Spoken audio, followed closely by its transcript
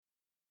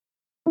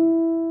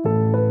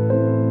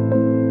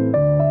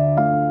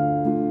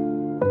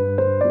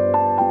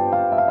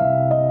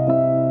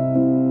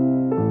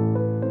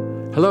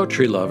Hello,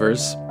 tree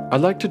lovers.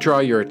 I'd like to draw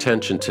your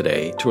attention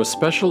today to a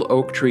special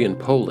oak tree in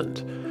Poland,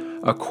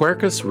 a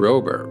Quercus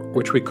robur,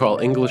 which we call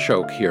English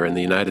oak here in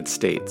the United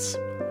States.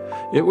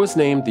 It was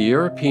named the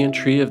European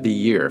Tree of the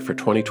Year for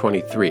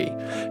 2023,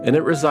 and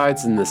it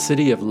resides in the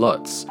city of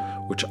Lodz,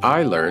 which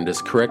I learned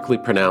is correctly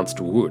pronounced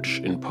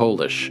Łódź in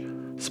Polish,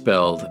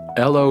 spelled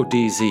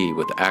L-O-D-Z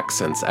with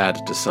accents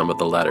added to some of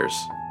the letters.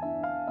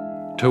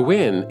 To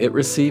win, it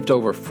received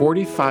over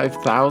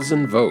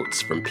 45,000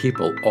 votes from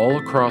people all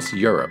across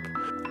Europe,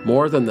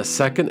 more than the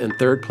second and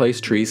third place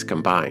trees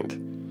combined.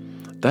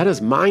 That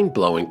is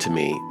mind-blowing to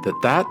me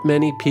that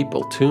many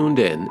people tuned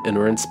in and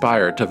were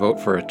inspired to vote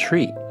for a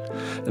tree.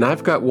 And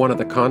I've got one of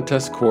the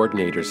contest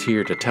coordinators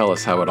here to tell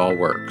us how it all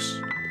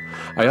works.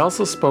 I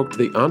also spoke to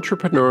the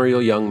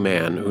entrepreneurial young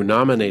man who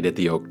nominated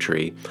the oak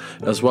tree,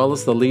 as well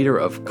as the leader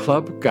of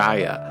Club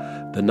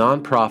Gaia, the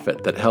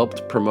nonprofit that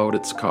helped promote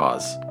its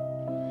cause.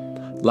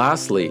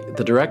 Lastly,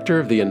 the director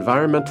of the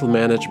Environmental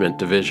Management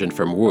Division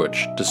from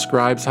Łódź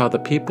describes how the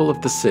people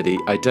of the city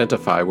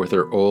identify with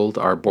their old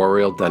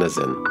arboreal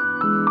denizen.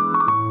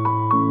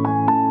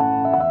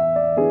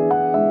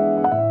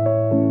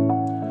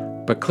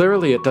 But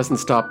clearly it doesn't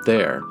stop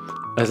there,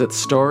 as its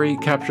story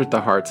captured the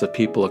hearts of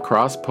people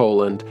across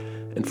Poland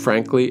and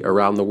frankly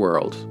around the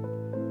world.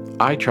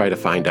 I try to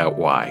find out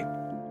why.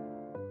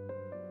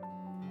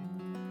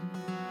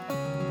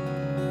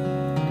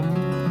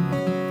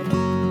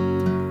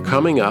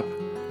 Coming up,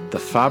 the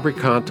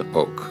Fabrykant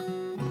oak.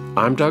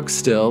 I'm Doug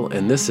Still,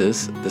 and this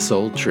is This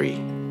Old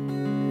Tree.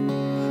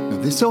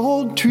 This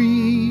old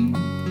tree,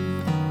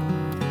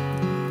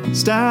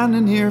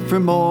 standing here for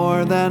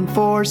more than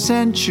 4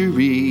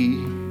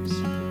 centuries.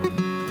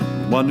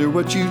 Wonder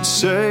what you'd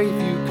say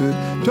if you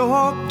could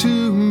talk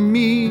to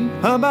me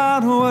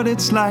about what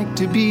it's like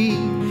to be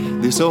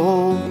this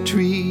old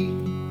tree.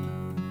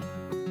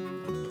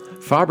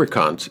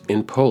 Fabrykant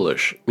in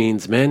Polish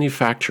means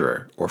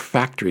manufacturer or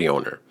factory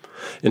owner.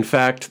 In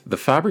fact, the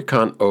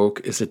Fabrykant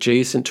oak is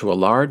adjacent to a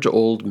large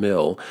old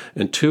mill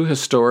and 2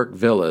 historic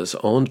villas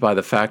owned by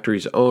the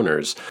factory's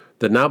owners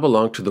that now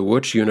belong to the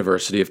Łódź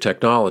University of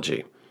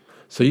Technology.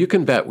 So you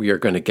can bet we are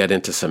going to get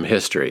into some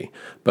history,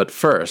 but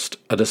first,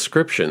 a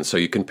description so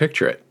you can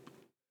picture it.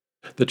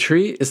 The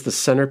tree is the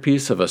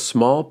centerpiece of a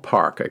small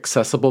park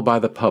accessible by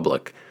the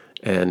public,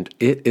 and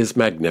it is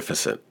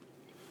magnificent.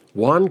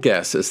 One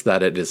guess is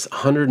that it is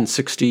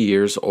 160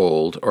 years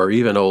old or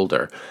even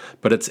older,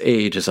 but its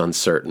age is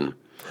uncertain.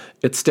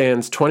 It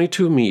stands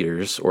 22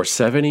 meters or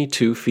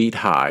 72 feet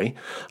high,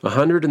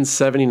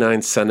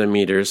 179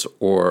 centimeters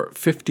or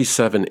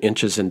 57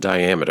 inches in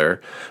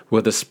diameter,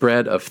 with a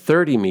spread of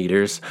 30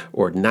 meters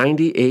or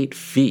 98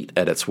 feet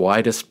at its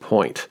widest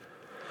point.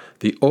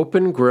 The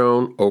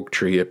open-grown oak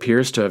tree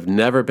appears to have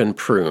never been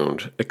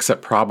pruned,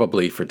 except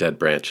probably for dead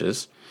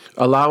branches,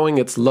 allowing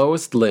its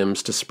lowest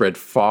limbs to spread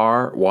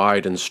far,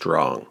 wide, and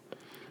strong.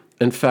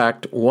 In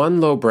fact,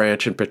 one low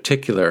branch in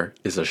particular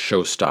is a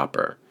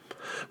showstopper.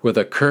 With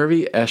a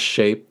curvy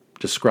S-shape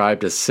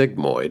described as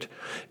sigmoid,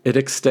 it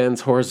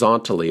extends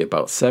horizontally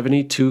about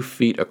 72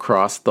 feet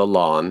across the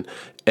lawn,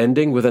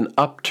 ending with an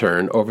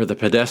upturn over the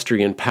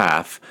pedestrian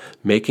path,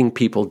 making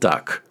people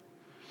duck.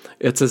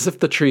 It's as if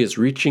the tree is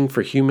reaching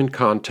for human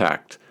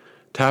contact,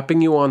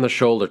 tapping you on the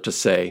shoulder to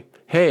say,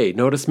 "Hey,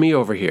 notice me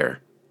over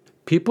here."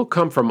 People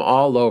come from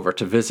all over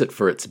to visit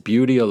for its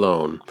beauty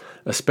alone,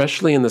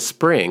 especially in the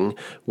spring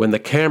when the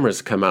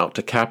cameras come out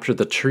to capture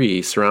the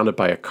tree surrounded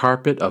by a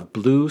carpet of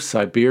blue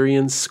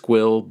Siberian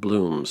squill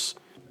blooms.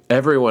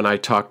 Everyone I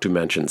talk to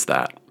mentions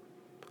that.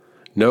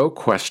 No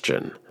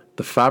question,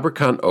 the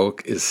Fabrykant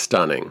oak is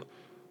stunning.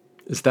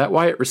 Is that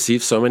why it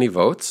received so many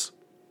votes?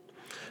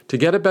 To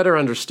get a better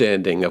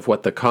understanding of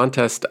what the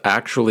contest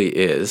actually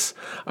is,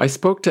 I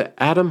spoke to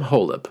Adam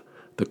Holub,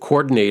 the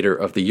coordinator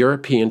of the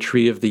European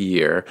Tree of the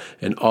Year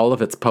and all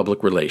of its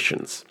public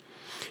relations.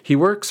 He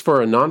works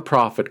for a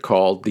nonprofit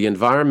called the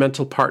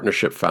Environmental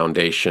Partnership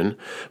Foundation,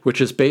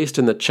 which is based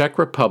in the Czech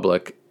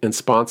Republic and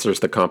sponsors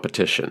the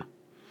competition.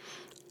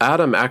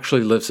 Adam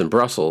actually lives in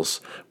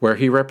Brussels, where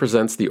he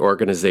represents the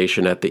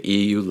organization at the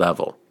EU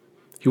level.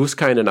 He was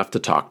kind enough to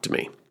talk to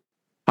me.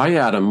 Hi,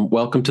 Adam.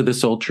 Welcome to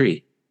This Old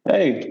Tree.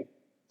 Hey,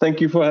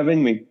 thank you for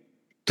having me.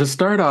 To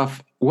start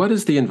off, what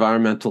is the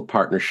Environmental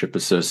Partnership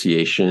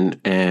Association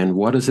and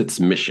what is its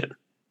mission?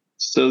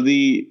 So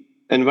the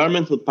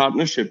Environmental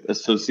Partnership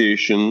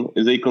Association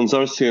is a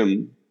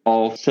consortium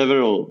of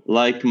several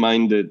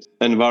like-minded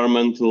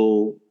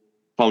environmental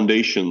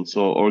foundations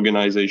or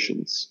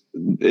organizations.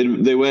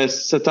 They were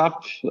set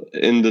up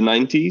in the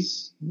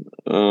 90s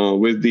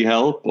with the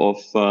help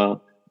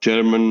of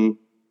German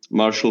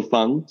Marshall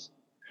Fund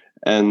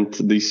and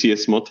the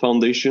CS Mott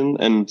Foundation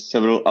and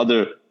several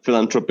other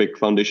philanthropic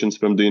foundations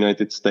from the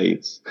United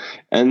States.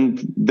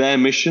 And their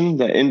mission,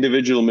 their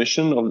individual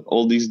mission of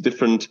all these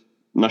different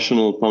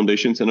national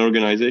foundations and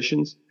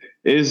organizations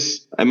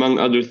is, among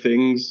other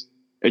things,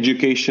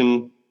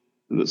 education,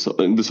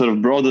 in the sort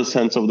of broader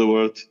sense of the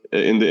word,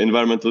 in the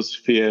environmental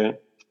sphere.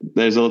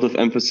 There's a lot of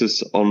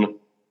emphasis on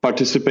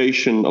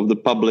participation of the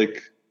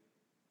public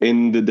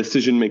in the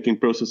decision-making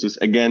processes,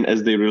 again,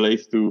 as they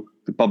relate to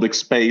the public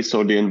space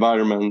or the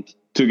environment,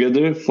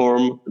 together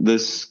form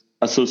this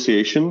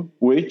association,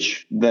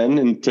 which then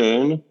in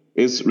turn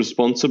is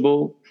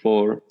responsible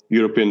for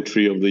European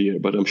Tree of the Year.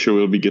 But I'm sure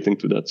we'll be getting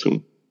to that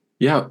soon.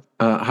 Yeah.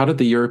 How did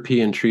the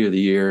European Tree of the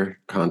Year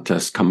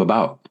contest come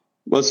about?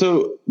 Well,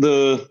 so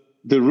the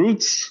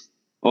roots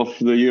of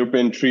the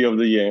European Tree of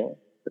the Year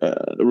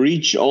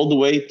reach all the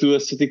way to a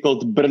city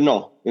called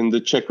Brno in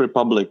the Czech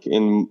Republic,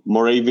 in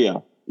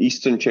Moravia,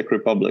 Eastern Czech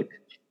Republic,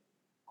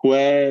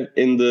 where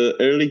in the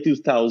early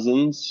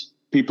 2000s,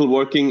 people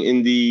working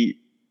in the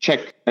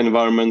Czech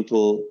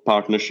Environmental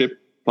Partnership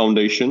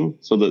Foundation,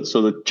 so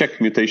the Czech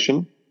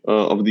mutation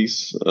of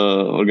these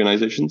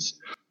organizations,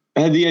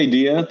 had the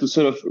idea to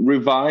sort of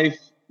revive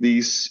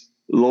these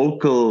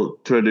local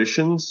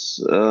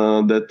traditions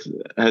that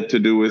had to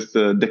do with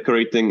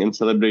decorating and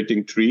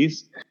celebrating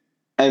trees,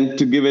 and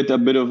to give it a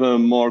bit of a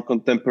more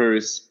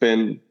contemporary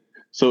spin.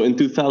 So in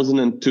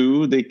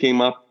 2002, they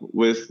came up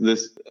with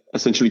this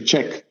essentially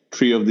Czech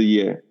Tree of the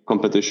Year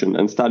competition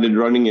and started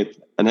running it,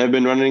 and have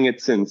been running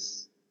it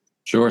since.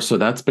 Sure. So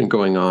that's been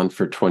going on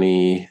for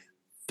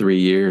 23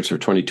 years or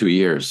 22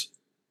 years.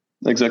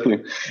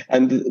 Exactly.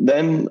 And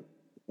then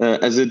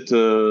as it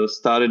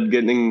started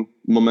getting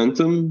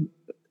momentum,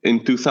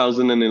 in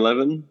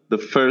 2011, the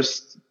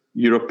first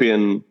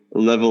European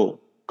level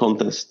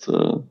contest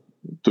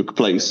took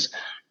place,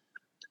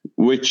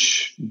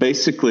 which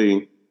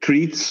basically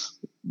treats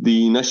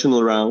the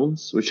national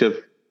rounds, which have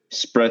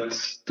spread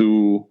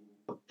to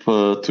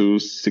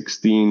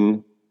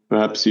 16,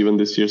 perhaps even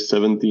this year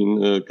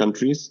 17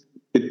 countries.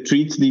 It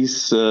treats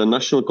these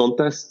national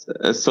contests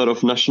as sort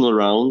of national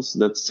rounds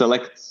that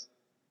select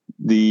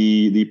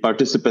the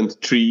participant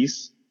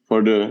trees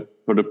for the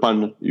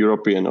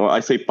pan-European, or I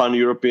say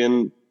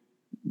pan-European,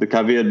 the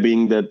caveat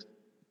being that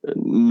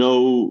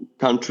no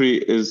country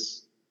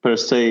is per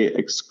se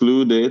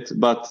excluded,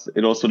 but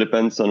it also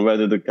depends on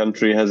whether the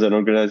country has an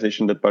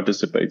organization that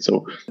participates.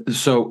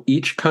 So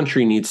each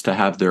country needs to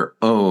have their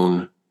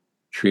own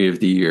Tree of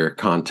the Year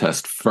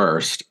contest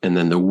first, and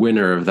then the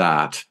winner of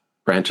that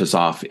branches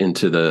off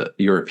into the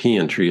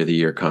European Tree of the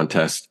Year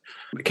contest.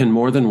 Can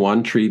more than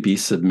one tree be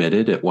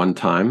submitted at one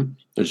time?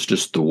 It's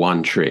just the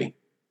one tree.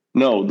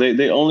 No,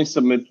 they only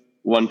submit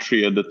one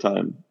tree at a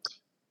time.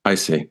 I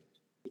see.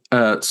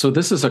 So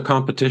this is a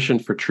competition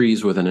for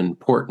trees with an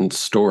important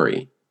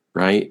story,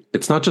 right?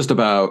 It's not just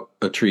about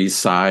a tree's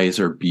size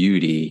or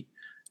beauty.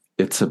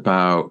 It's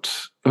about,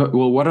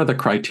 what are the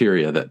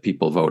criteria that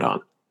people vote on?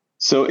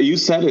 So you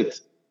said it.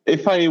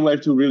 If I were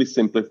to really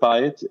simplify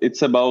it,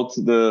 it's about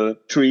the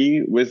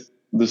tree with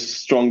the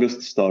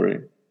strongest story.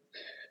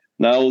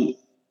 Now,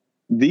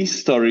 these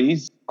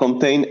stories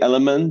contain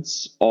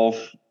elements of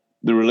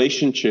the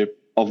relationship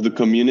of the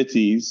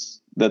communities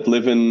that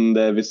live in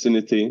their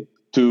vicinity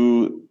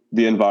to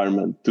the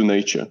environment, to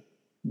nature.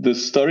 The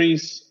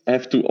stories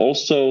have to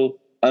also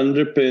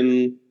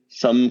underpin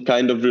some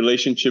kind of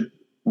relationship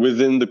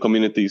within the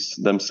communities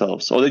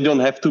themselves. Or they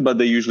don't have to, but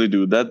they usually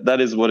do. That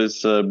is what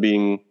is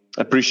being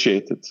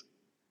appreciated.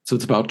 So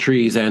it's about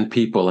trees and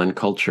people and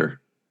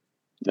culture.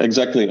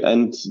 Exactly.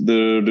 And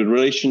the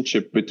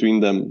relationship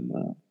between them.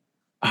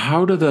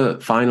 How do the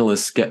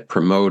finalists get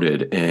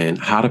promoted, and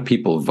how do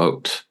people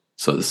vote?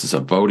 So this is a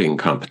voting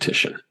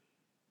competition.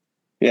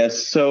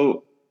 Yes.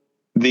 So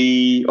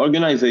the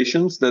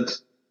organizations that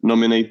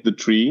nominate the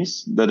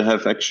trees that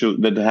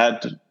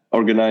had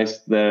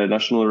organized their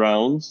national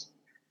rounds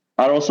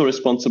are also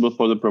responsible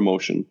for the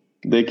promotion.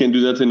 They can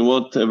do that in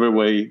whatever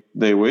way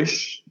they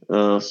wish.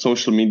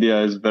 Social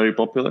media is very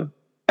popular.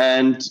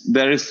 And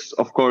there is,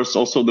 of course,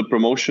 also the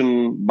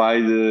promotion by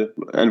the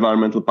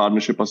Environmental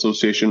Partnership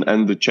Association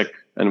and the Czech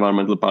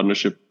Environmental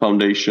Partnership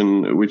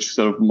Foundation, which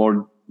sort of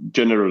more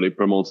generally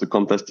promotes the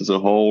contest as a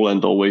whole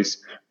and always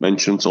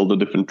mentions all the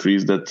different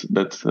trees that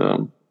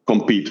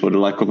compete, for the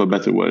lack of a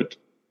better word.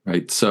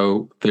 Right.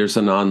 So there's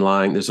a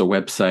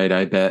website,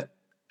 I bet.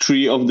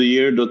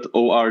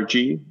 treeoftheyear.org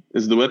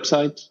is the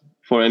website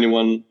for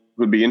anyone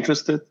who would be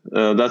interested.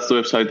 That's the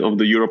website of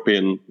the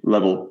European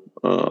level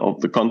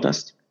of the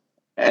contest.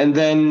 And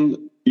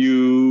then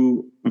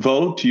you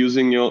vote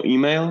using your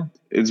email.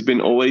 It's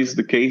been always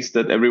the case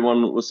that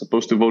everyone was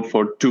supposed to vote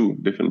for 2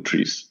 different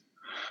trees.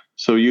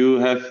 So you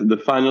have the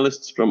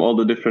finalists from all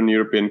the different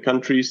European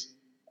countries.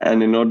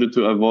 And in order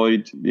to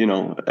avoid,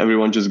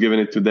 everyone just giving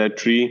it to their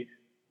tree,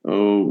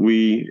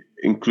 we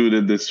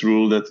included this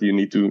rule that you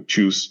need to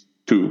choose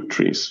 2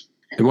 trees.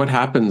 And what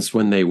happens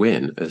when they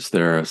win? Is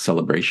there a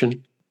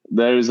celebration?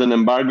 There is an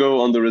embargo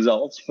on the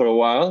results for a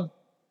while,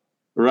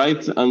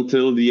 right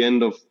until the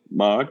end of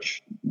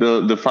March.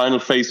 The final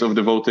phase of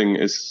the voting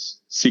is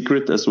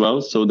secret as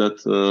well, so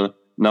that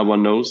no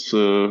one knows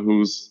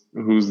who's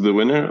the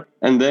winner.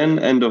 And then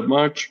end of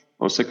March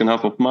or second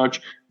half of March,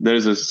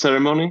 there's a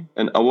ceremony,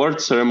 an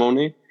award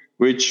ceremony,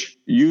 which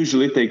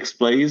usually takes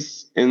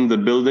place in the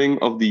building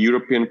of the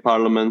European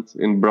Parliament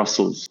in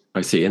Brussels.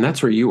 I see. And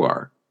that's where you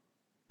are.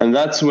 And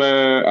that's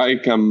where I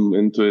come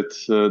into it.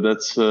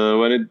 That's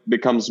when it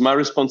becomes my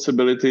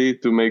responsibility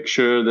to make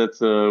sure that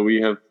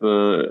we have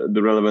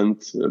the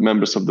relevant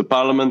members of the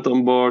parliament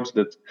on board,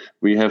 that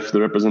we have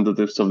the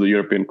representatives of the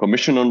European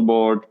Commission on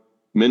board,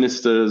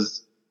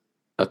 ministers.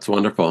 That's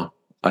wonderful.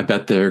 I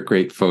bet there are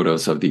great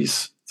photos of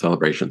these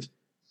celebrations.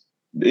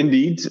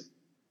 Indeed.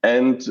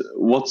 And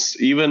what's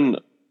even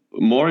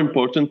more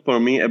important for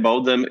me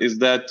about them is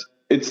that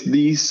it's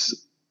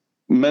these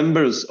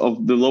members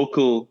of the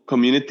local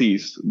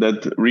communities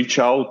that reach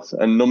out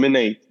and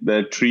nominate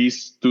their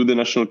trees to the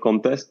national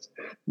contest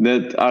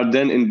that are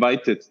then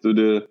invited to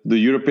the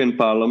European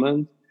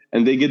Parliament,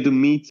 and they get to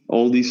meet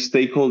all these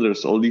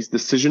stakeholders, all these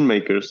decision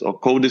makers or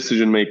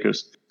co-decision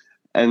makers.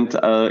 And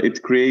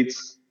it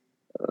creates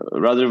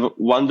rather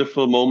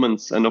wonderful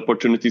moments and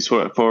opportunities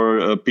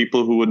for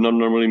people who would not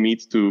normally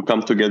meet to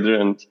come together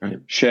and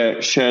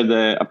share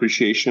their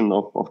appreciation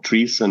of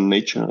trees and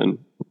nature. And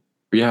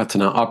yeah, it's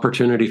an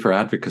opportunity for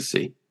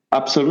advocacy.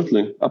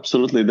 Absolutely.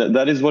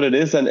 That is what it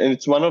is, and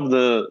it's one of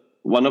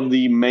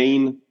the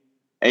main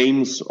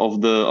aims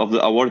of the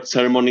award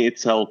ceremony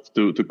itself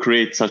to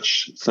create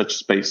such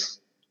space.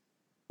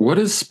 What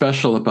is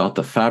special about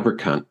the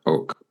Fabrykant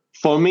oak?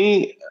 For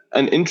me,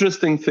 an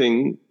interesting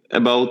thing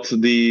about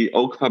the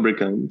oak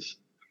Fabrykant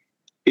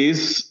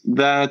is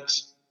that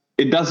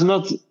it does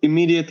not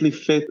immediately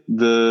fit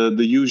the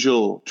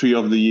usual tree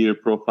of the year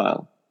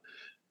profile.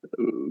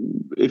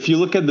 If you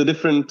look at the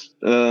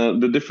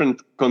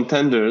different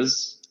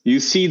contenders, you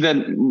see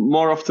that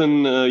more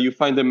often you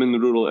find them in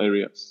rural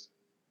areas,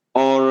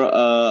 or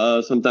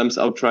sometimes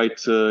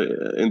outright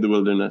in the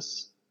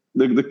wilderness.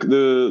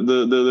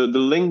 The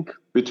link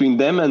between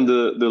them and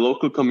the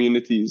local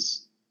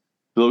communities,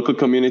 the local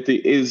community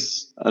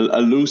is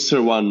a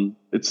looser one.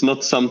 It's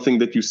not something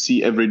that you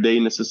see every day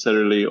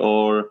necessarily,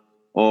 or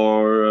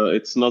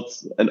it's not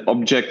an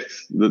object,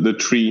 the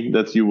tree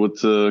that you would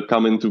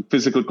come into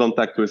physical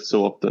contact with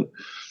so often.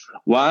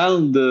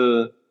 While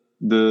the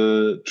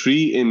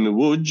tree in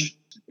Łódź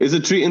is a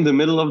tree in the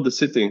middle of the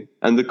city,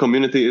 and the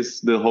community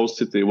is the host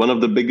city, one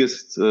of the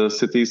biggest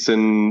cities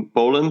in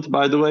Poland,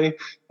 by the way,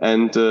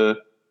 and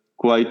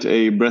quite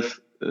a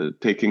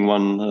breathtaking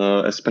one,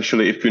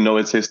 especially if you know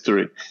its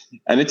history.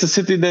 And it's a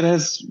city that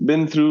has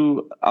been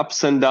through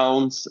ups and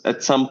downs.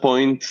 At some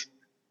point,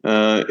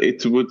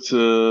 it would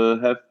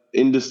have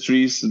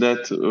industries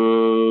that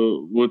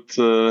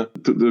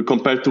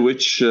compared to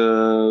which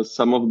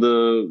some of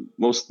the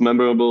most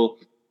memorable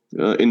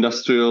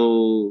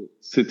industrial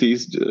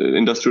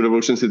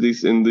revolution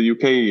cities in the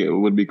UK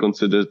would be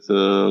considered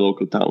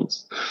local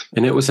towns.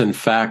 And it was in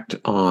fact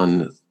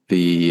on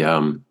the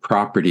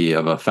property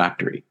of a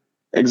factory.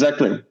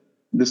 Exactly.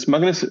 This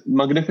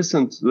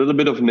magnificent little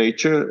bit of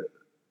nature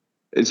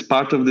is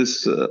part of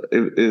this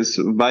is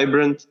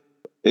vibrant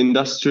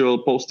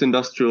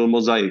post-industrial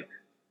mosaic,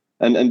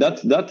 and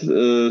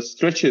that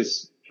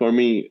stretches for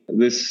me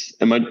this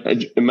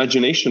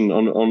imagination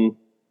on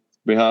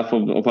behalf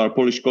of our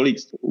Polish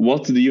colleagues,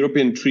 what the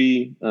European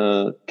tree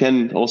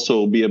can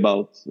also be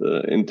about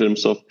in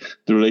terms of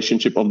the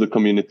relationship of the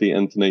community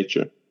and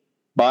nature,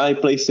 by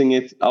placing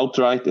it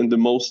outright in the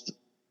most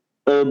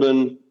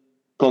urban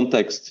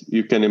context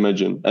you can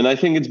imagine. And I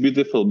think it's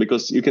beautiful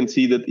because you can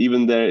see that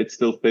even there it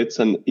still fits,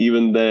 and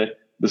even there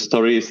the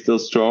story is still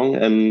strong,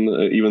 and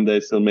even there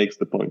it still makes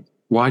the point.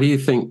 Why do you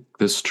think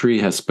this tree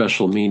has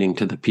special meaning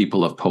to the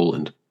people of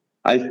Poland?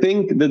 I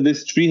think that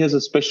this tree has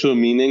a special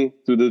meaning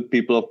to the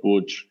people of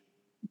Łódź.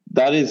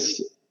 That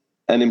is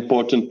an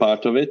important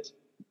part of it.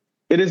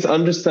 It is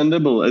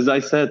understandable, as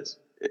I said.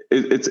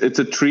 It's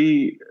a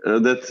tree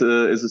that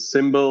is a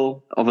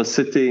symbol of a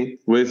city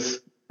with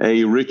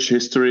a rich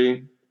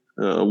history,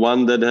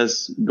 one that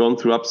has gone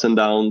through ups and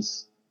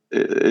downs.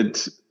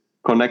 It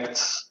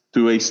connects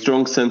to a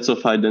strong sense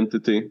of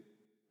identity.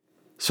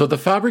 So the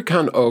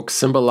Fabrykant oak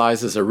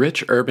symbolizes a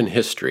rich urban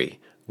history,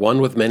 one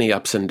with many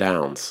ups and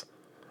downs.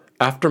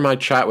 After my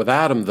chat with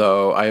Adam,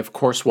 though, I of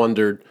course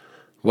wondered,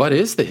 what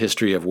is the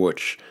history of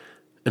Łódź?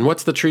 And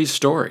what's the tree's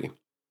story?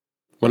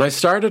 When I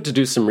started to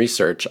do some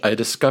research, I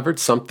discovered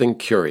something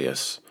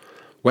curious.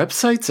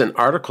 Websites and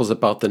articles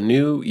about the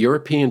new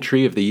European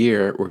Tree of the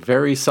Year were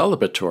very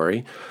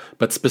celebratory,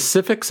 but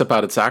specifics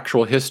about its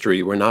actual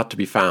history were not to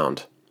be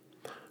found.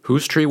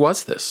 Whose tree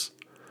was this?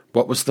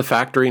 What was the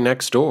factory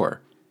next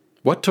door?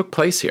 What took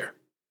place here?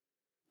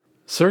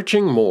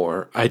 Searching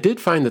more, I did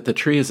find that the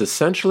tree is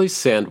essentially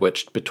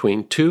sandwiched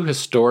between two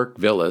historic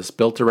villas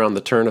built around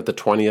the turn of the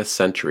 20th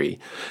century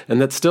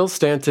and that still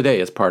stand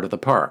today as part of the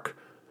park.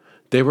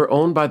 They were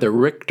owned by the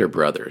Richter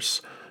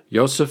brothers,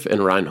 Josef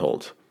and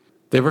Reinhold.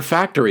 They were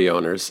factory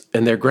owners,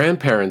 and their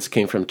grandparents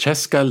came from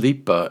Česká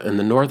Lípa in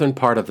the northern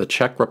part of the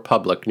Czech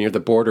Republic near the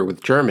border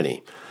with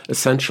Germany,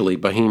 essentially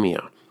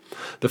Bohemia.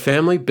 The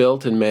family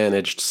built and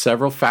managed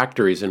several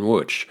factories in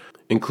Łódź,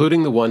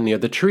 including the one near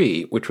the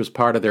tree, which was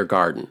part of their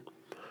garden.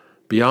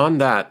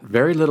 Beyond that,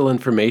 very little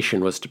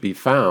information was to be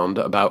found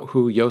about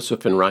who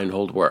Josef and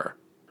Reinhold were.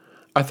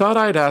 I thought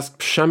I'd ask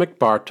Przemek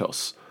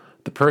Bartos,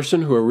 the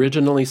person who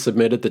originally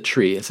submitted the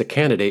tree as a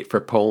candidate for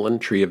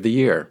Poland Tree of the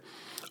Year.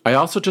 I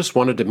also just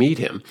wanted to meet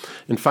him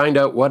and find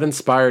out what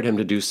inspired him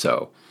to do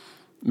so.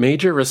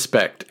 Major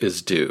respect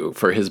is due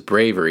for his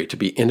bravery to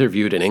be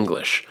interviewed in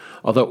English,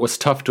 although it was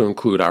tough to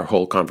include our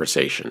whole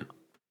conversation.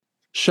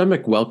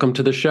 Przemek, welcome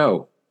to the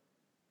show.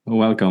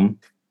 Welcome.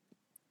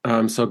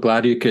 I'm so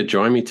glad you could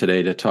join me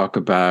today to talk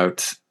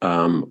about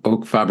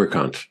Oak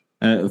Fabrykant.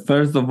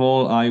 First of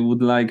all, I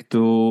would like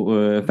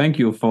to thank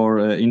you for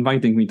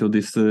inviting me to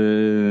this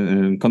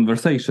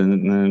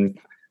conversation.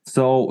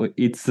 So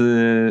it's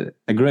a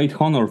great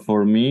honor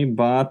for me,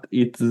 but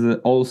it's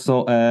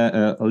also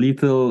a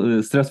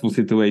little stressful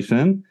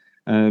situation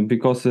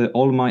because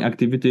all my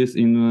activities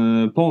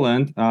in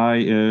Poland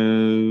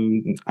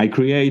I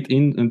create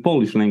in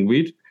Polish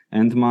language,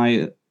 and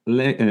my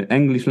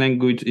English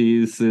language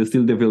is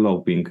still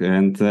developing.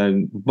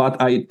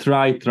 But I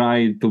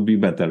try to be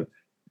better.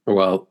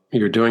 Well,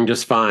 you're doing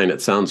just fine.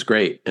 It sounds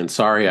great. And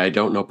sorry, I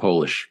don't know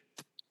Polish.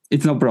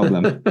 It's no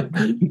problem.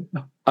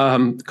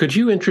 Could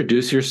you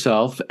introduce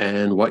yourself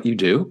and what you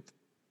do?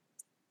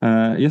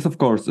 Yes, of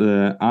course.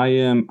 I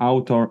am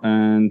author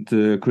and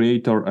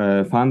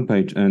creator fan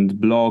page and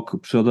blog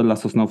Przyroda dla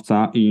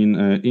Sosnowca in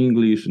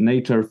English,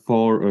 Nature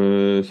for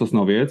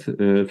Sosnowiec.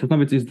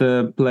 Sosnowiec is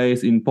the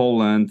place in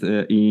Poland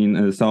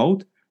in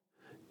south.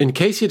 In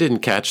case you didn't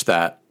catch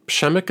that,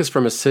 Przemek is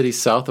from a city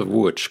south of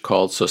Łódź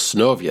called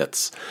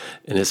Sosnowiec,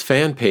 and his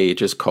fan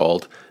page is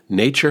called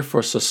Nature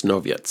for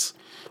Sosnowiec.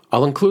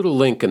 I'll include a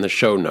link in the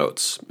show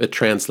notes. It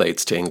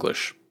translates to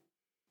English.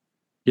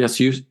 Yes,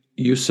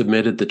 you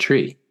submitted the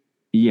tree.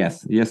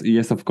 Yes,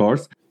 of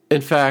course.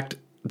 In fact,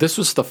 this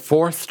was the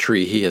fourth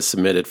tree he has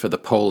submitted for the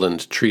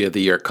Poland Tree of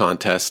the Year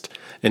contest,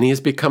 and he is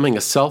becoming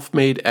a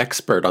self-made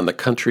expert on the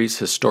country's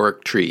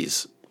historic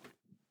trees.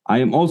 I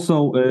am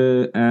also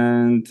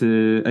an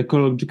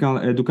ecological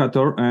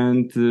educator,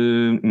 and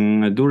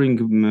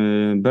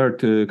during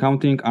bird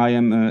counting, I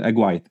am a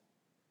guide.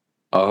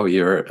 Oh,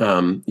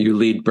 you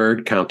lead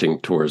bird counting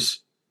tours.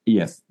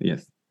 Yes.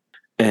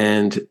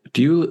 And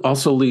do you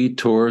also lead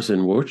tours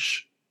in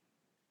Łódź?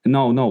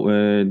 No.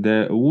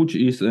 The Łódź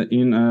is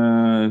in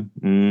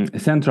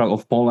central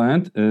of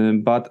Poland,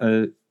 but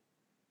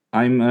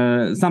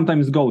I'm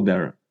sometimes go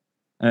there.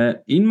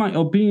 In my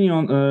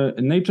opinion,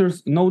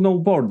 nature's no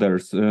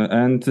borders,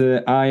 and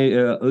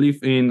I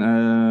live in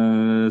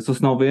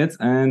Sosnowiec,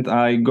 and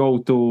I go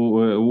to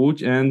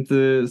Łódź and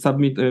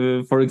submit,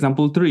 for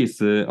example, trees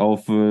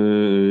of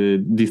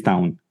this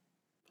town.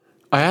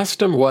 I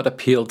asked him what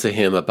appealed to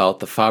him about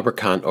the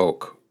Fabrykant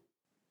oak.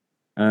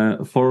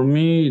 For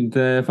me,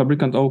 the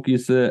Fabrykant oak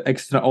is an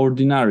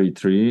extraordinary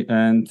tree,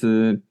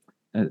 and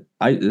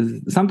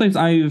sometimes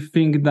I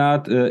think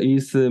that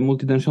is a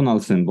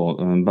multidimensional symbol,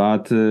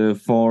 but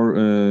for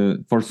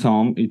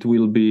some it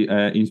will be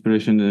an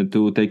inspiration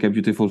to take a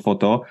beautiful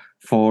photo.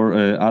 For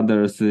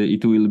others,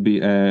 it will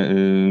be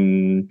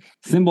a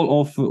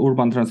symbol of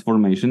urban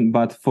transformation.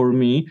 But for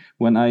me,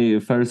 when I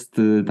first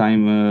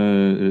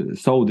time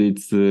saw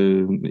its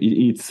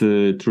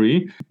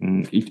tree,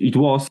 it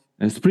was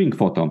a spring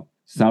photo.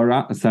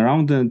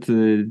 Surrounded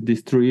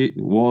this tree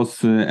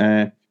was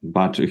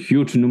but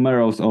huge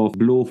numerous of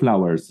blue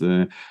flowers.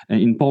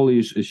 In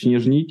Polish,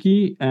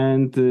 śnieżniki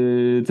and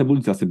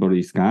cebulica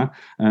syberyjska.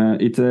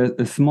 It's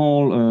a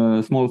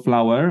small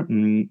flower.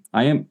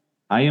 I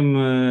am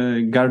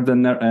a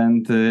gardener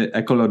and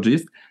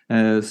ecologist,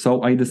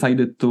 so I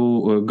decided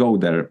to go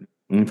there.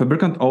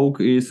 Fabrykant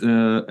oak is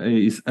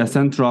a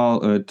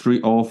central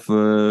tree of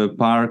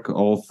park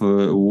of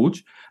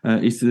Łódź.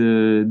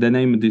 The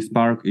name of this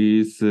park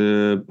is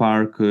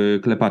Park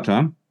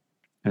Klepacza.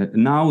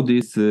 Now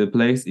this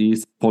place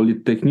is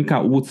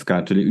Politechnika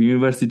Łódzka, czyli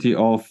University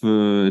of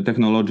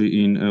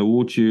Technology in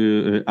Łódź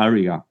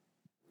area.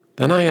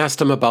 Then I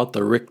asked him about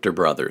the Richter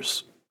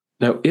brothers.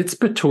 Now, it's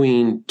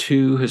between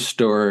two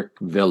historic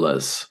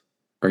villas.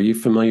 Are you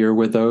familiar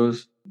with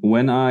those?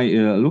 When I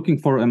looking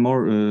for a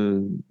more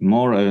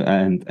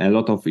and a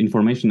lot of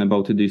information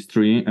about this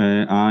tree,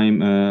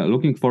 I'm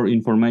looking for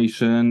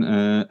information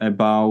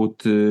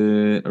about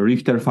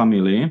Richter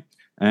family.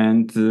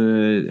 And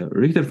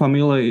Richter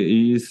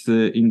family is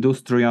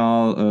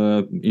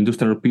industrial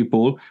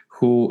people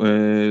who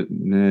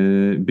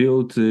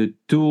built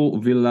two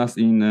villas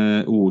in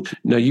Łódź.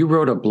 Now, you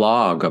wrote a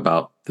blog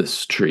about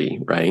this tree,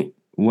 right?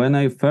 When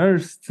I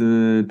first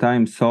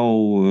time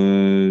saw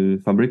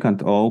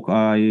Fabrykant oak,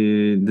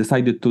 I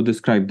decided to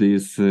describe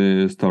this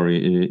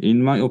story.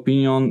 In my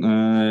opinion,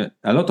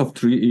 a lot of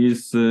tree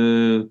is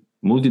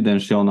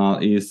multidimensional,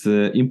 is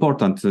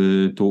important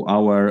to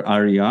our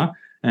area.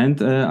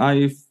 And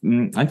I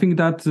think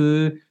that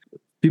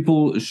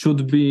people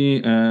should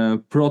be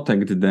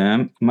protect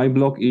them. My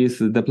blog is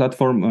the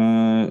platform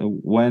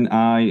when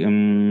I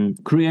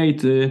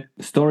create a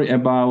story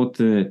about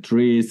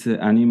trees,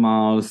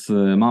 animals,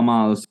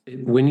 mammals.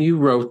 When you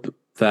wrote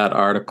that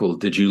article,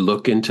 did you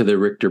look into the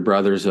Richter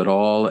brothers at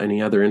all?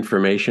 Any other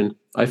information?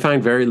 I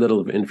find very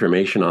little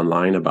information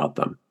online about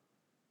them.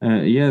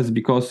 Yes,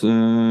 because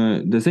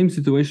the same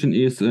situation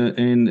is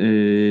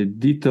in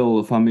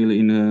Dietel family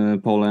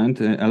in Poland.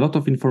 A lot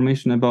of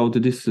information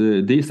about this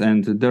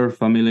and their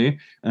family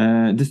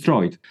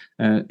destroyed.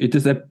 It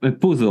is a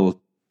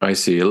puzzle. I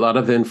see. A lot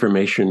of the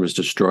information was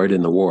destroyed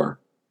in the war.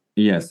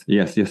 Yes,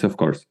 of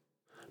course.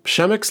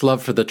 Przemek's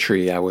love for the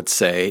tree, I would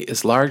say,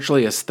 is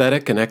largely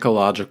aesthetic and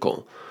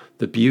ecological,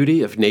 the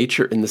beauty of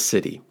nature in the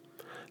city.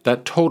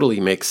 That totally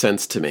makes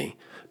sense to me,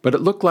 but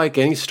it looked like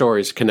any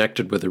stories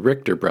connected with the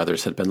Richter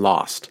brothers had been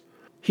lost.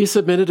 He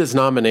submitted his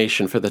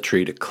nomination for the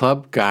tree to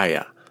Klub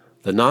Gaia,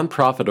 the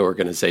nonprofit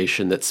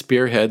organization that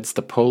spearheads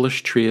the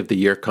Polish Tree of the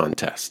Year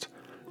contest.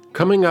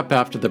 Coming up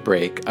after the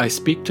break, I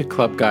speak to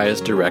Klub Gaia's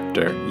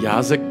director,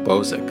 Jacek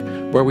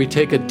Bozik, where we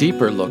take a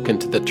deeper look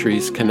into the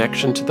tree's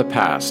connection to the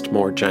past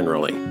more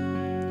generally.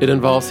 It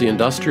involves the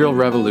Industrial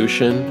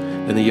Revolution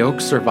and the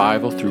oak's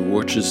survival through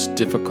Łódź's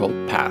difficult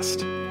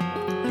past.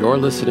 You're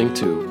listening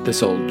to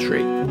This Old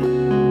Tree.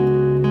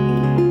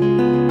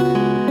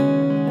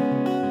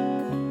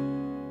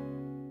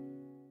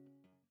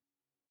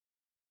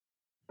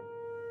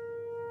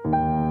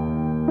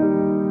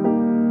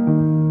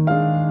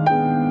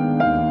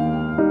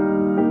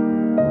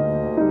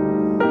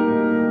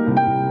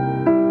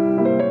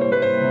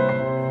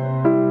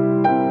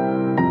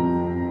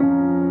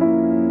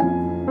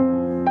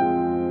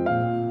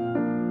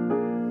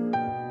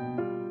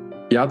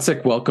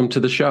 Jacek, welcome to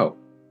the show.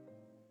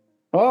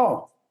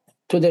 Oh,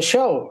 to the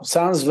show.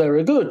 Sounds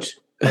very good.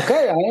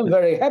 Okay, I am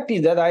very happy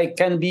that I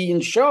can be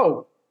in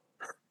show.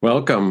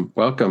 Welcome.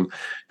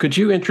 Could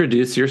you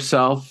introduce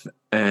yourself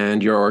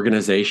and your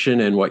organization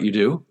and what you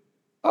do?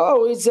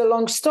 Oh, it's a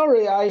long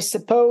story. I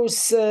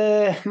suppose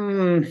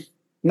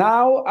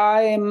now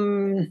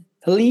I'm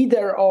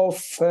leader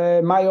of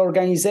my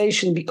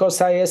organization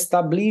because I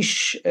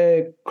established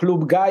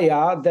Klub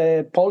Gaia.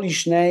 The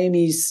Polish name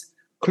is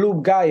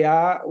Klub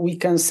Gaia. We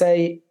can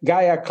say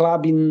Gaia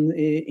Club in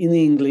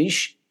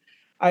English.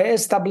 I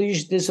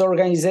established this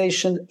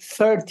organization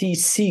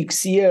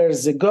 36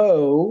 years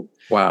ago.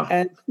 Wow.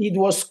 And it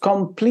was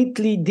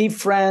completely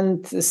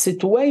different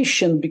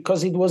situation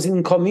because it was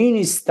in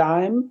communist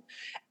time.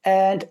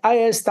 And I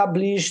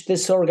established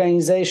this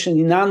organization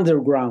in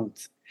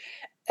underground.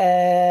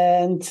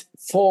 And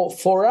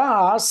for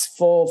us,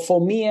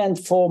 for me and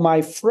for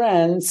my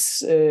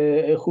friends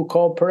who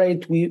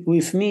cooperate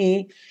with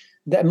me,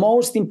 the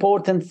most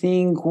important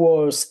thing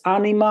was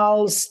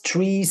animals,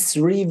 trees,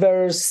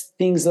 rivers,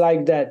 things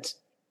like that.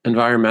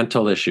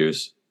 Environmental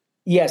issues.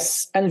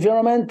 Yes,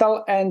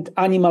 environmental and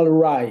animal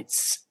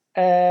rights.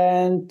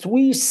 And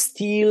we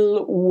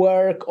still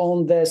work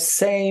on the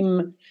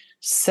same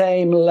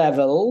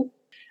level.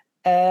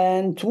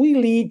 And we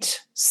lead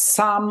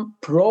some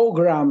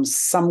programs,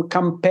 some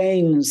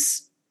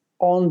campaigns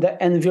on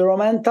the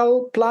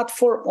environmental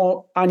platform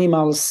or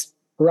animals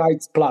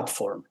rights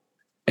platform.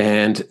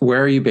 And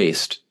where are you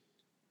based?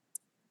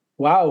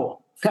 Wow.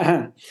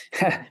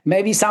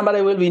 Maybe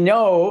somebody will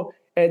know.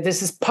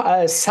 This is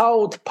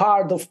south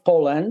part of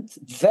Poland,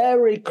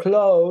 very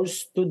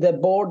close to the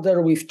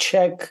border with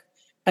Czech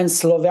and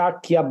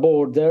Slovakia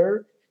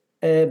border,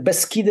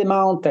 Beskidy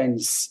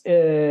Mountains,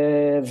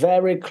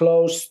 very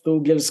close to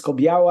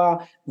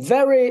Bielsko-Biała,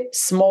 very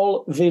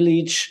small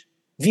village,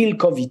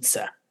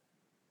 Wilkowice.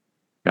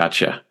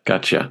 Gotcha.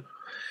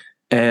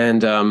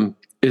 And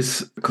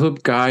is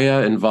Klub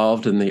Gaia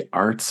involved in the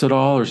arts at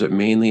all, or is it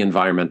mainly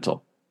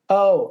environmental?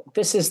 Oh,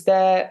 this is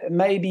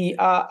maybe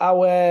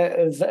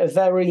our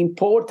very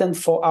important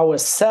for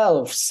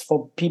ourselves,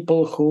 for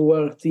people who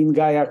worked in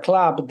Gaia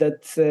Club,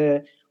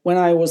 that when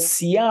I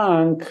was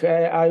young,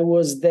 I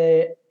was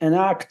an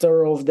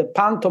actor of the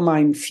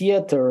pantomime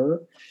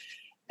theater,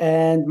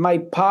 and my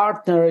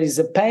partner is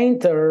a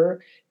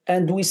painter,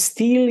 and we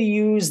still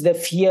use the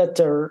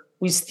theater,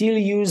 we still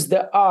use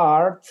the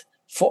art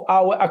for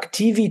our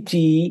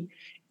activity.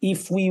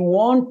 If we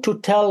want to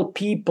tell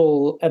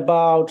people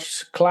about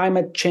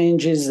climate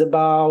changes,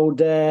 about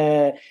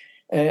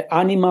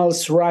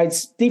animals'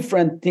 rights,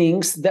 different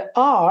things, the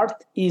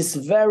art is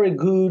very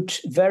good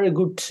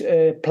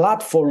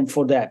platform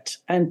for that.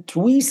 And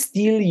we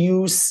still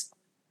use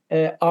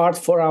art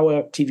for our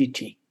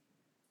activity.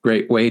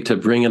 Great way to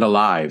bring it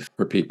alive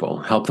for people,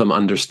 help them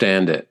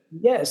understand it.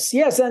 Yes.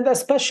 And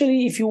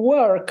especially if you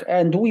work,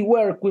 and we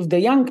work with the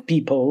young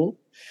people,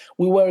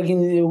 we work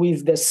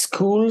with the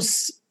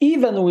schools,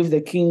 even with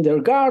the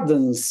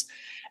kindergartens.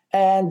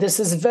 And this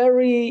is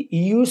very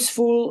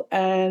useful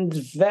and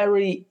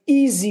very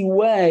easy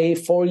way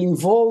for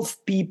involve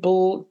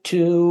people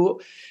to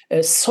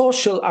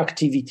social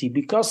activity,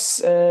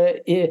 because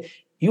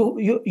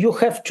you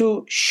have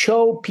to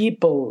show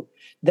people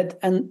that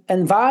an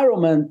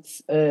environment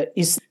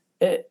is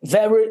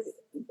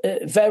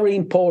very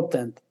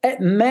important.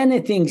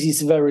 Many things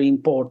is very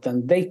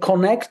important. They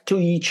connect to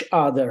each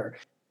other.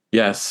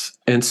 Yes.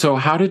 And so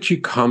how did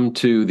you come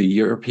to the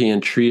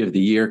European Tree of the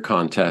Year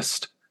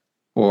contest?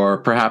 Or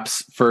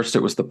perhaps first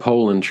it was the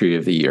Poland Tree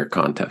of the Year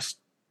contest?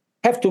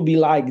 Have to be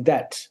like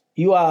that.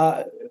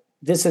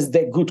 This is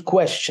the good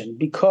question,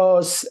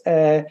 because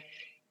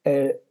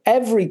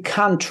every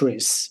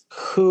countries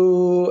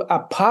who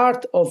are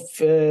part of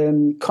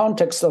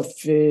context of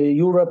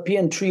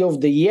European Tree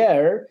of the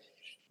Year,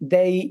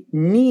 they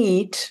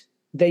need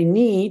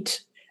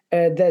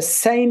the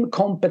same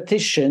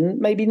competition,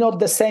 maybe not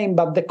the same,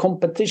 but the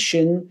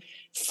competition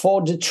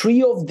for the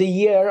Tree of the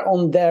Year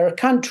on their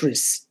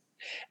countries.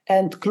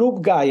 And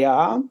Klub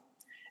Gaia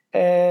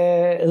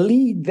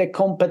lead the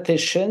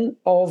competition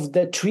of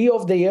the Tree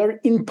of the Year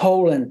in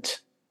Poland.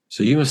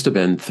 So you must have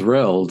been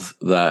thrilled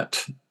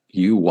that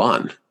you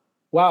won.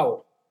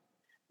 Wow,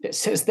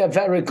 this is the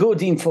very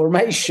good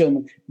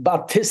information,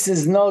 but this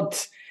is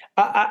not.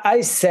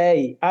 I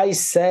say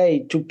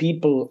to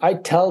people, I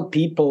tell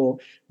people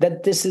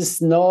that this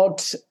is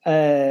not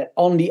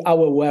only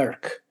our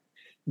work,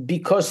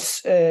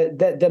 because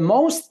the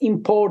most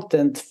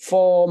important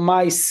for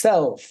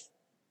myself,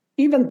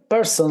 even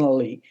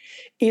personally,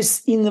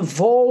 is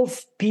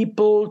involve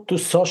people to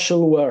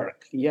social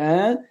work.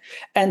 Yeah,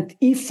 and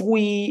if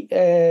we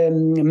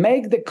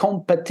make the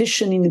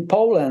competition in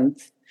Poland,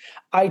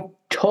 I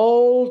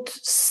told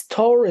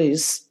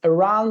stories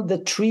around the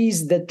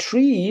trees. The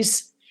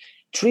trees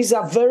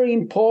are very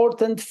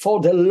important for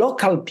the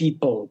local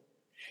people.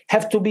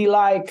 Have to be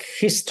like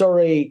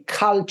history,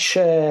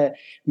 culture,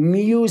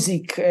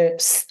 music,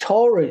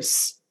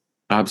 stories.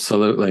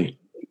 Absolutely.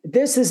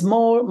 This is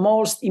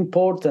most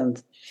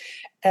important.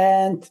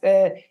 And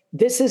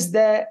this is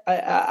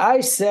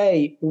I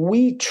say,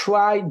 we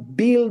try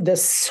build a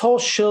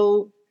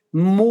social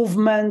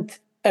movement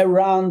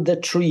around the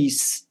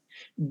trees,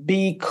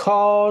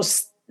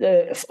 because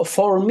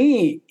for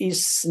me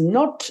it's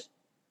not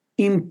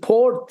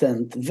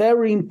important,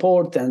 very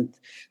important,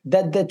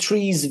 that the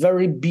tree is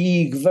very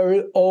big,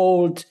 very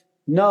old.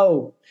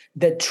 No,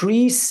 the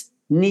trees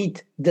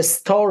need the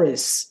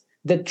stories.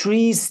 The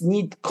trees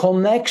need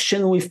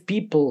connection with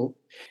people.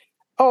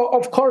 Oh,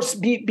 of course,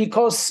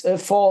 because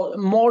for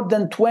more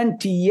than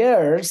 20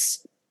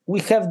 years, we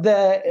have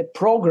the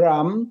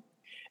program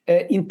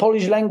in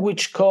Polish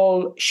language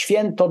called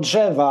Święto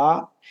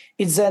Drzewa.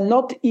 It's a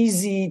not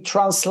easy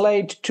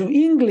translate to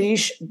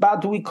English,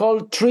 but we call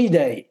Tree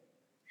Day.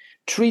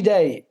 Tree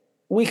Day.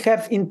 We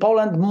have in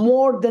Poland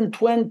more than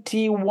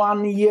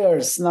 21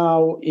 years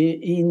now,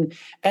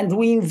 and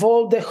we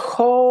involve the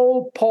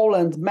whole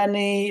Poland,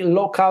 many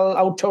local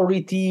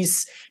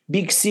authorities,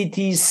 big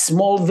cities,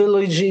 small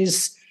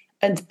villages,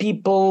 and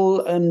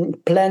people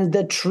plant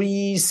the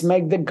trees,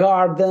 make the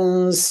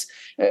gardens,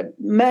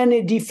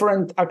 many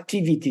different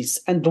activities.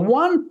 And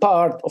one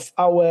part of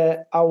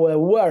our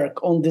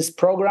work on this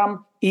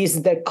program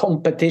is the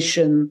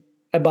competition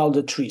about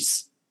the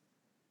trees.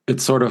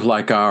 It's sort of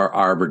like our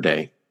Arbor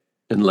Day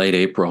in late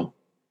April.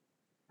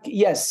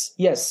 Yes.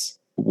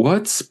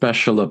 What's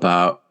special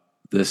about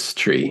this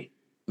tree,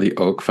 the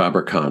oak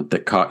Fabrykant,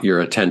 that caught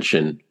your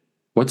attention?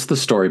 What's the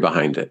story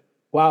behind it?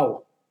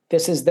 Wow,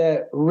 this is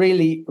the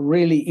really,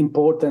 really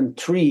important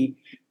tree.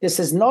 This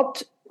is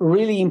not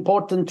really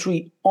important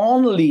tree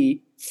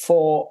only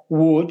for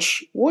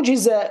Łódź. Łódź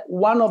is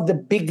one of the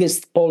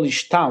biggest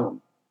Polish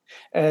town.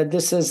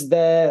 This is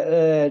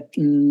the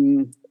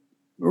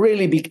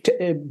really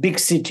big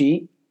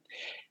city.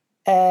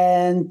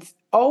 And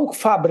oak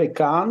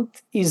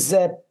Fabrykant is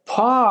a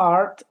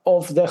part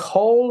of the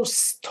whole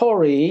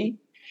story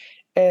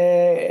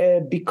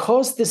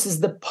because this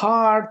is the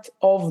part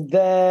of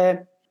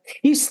the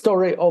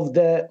history of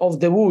the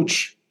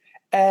Łódź.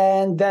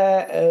 And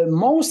the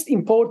most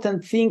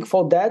important thing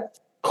for that,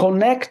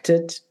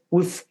 connected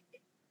with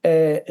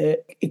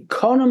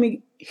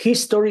economic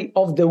history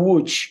of the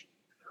Łódź,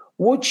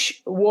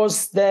 which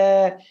was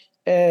the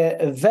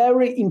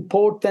very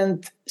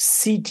important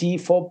city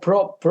for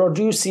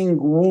producing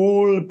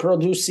wool,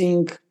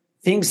 producing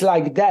things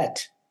like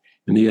that.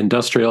 In the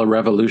Industrial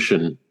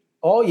Revolution.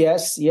 Oh,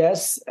 yes.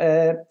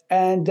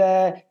 And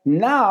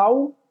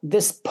now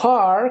this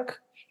park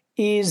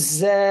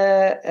is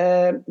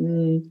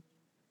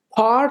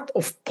part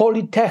of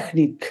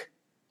Polytechnic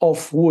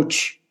of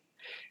Łódź.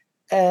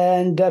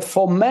 And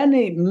for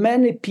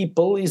many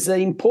people is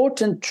an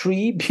important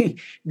tree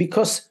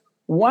because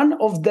one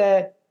of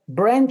the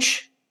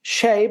branch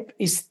shape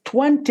is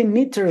 20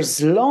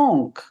 meters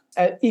long.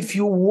 If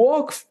you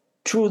walk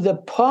through the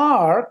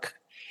park,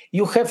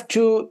 you have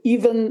to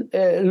even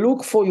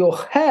look for your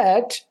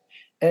head.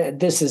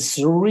 This is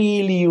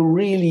really,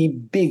 really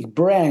big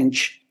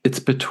branch. It's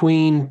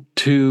between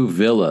two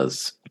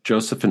villas,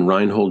 Joseph and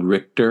Reinhold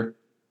Richter.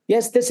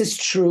 Yes, this is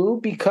true,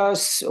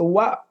 because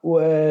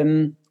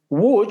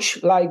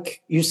Łódź,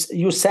 like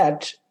you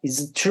said,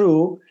 is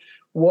true,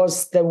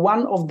 was the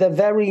one of the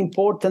very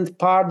important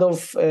part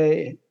of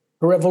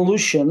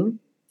revolution,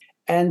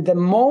 and the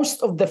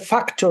most of the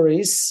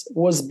factories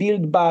was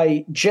built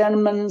by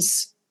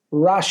Germans,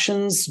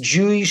 Russians,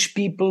 Jewish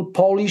people,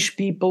 Polish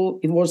people.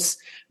 It was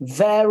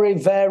very,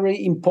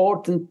 very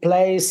important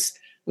place,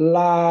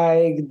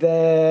 like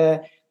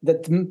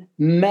that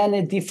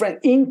many different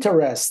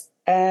interests.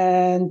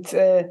 And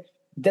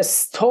the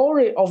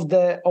story of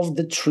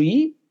the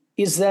tree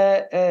is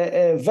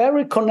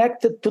very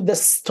connected to the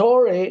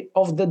story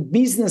of the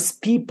business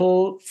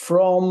people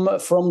from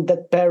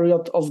that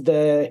period of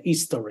the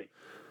history.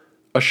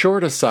 A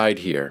short aside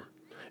here.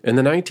 In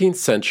the 19th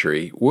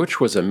century, Łódź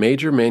was a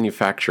major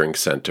manufacturing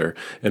center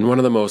and one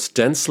of the most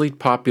densely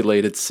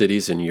populated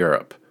cities in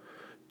Europe.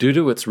 Due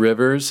to its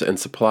rivers and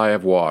supply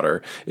of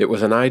water, it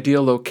was an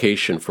ideal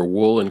location for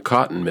wool and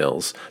cotton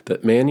mills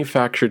that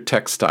manufactured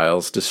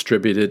textiles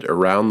distributed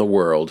around the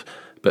world,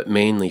 but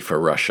mainly for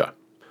Russia.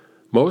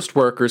 Most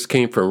workers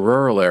came from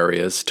rural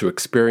areas to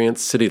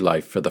experience city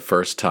life for the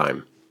first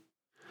time.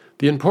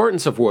 The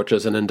importance of Łódź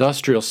as an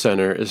industrial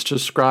center is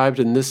described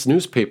in this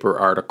newspaper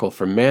article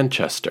from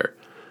Manchester,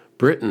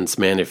 Britain's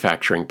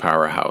manufacturing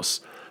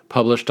powerhouse,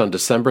 published on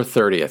December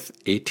 30th,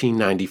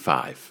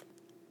 1895.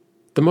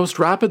 The most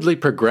rapidly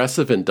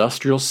progressive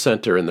industrial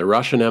center in the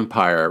Russian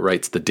Empire,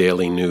 writes the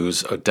Daily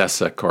News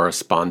Odessa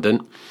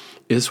correspondent,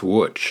 is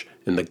Łódź,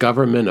 in the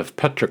government of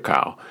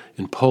Petrochow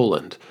in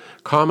Poland,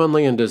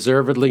 commonly and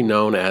deservedly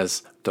known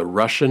as the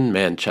Russian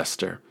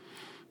Manchester.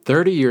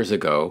 30 years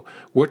ago,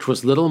 Łódź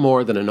was little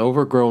more than an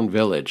overgrown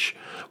village,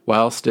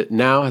 whilst it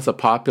now has a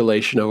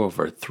population of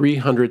over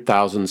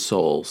 300,000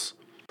 souls.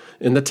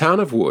 In the town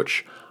of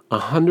Łódź,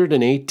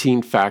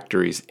 118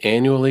 factories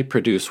annually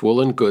produce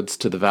woolen goods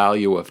to the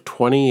value of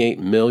 28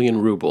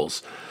 million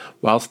rubles,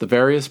 whilst the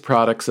various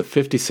products of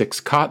 56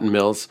 cotton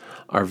mills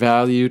are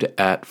valued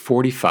at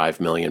 45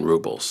 million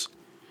rubles.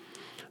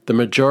 The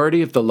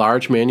majority of the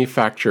large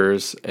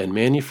manufacturers and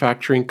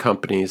manufacturing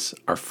companies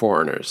are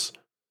foreigners.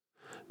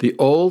 The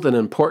old and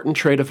important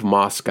trade of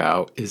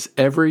Moscow is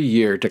every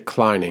year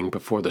declining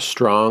before the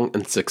strong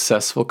and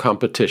successful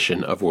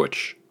competition of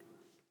Łódź.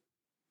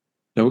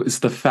 Now, is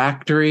the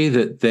factory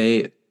that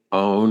they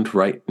owned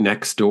right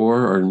next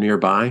door or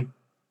nearby?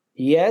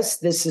 Yes,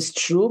 this is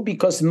true,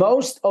 because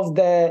most of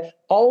the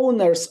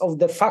owners of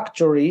the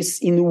factories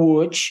in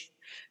Łódź,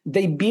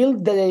 they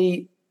built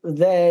the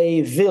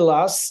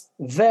villas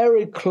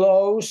very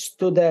close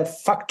to the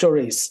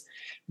factories,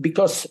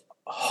 because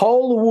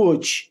whole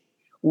Łódź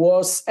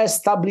was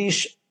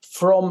established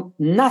from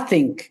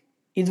nothing.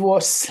 It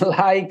was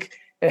like,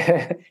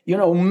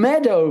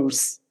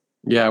 meadows.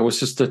 Yeah, it was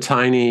just a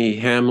tiny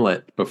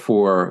hamlet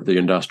before the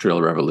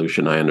Industrial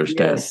Revolution, I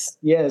understand.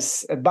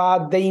 Yes,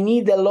 but they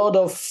need a lot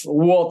of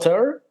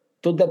water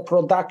to the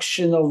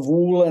production of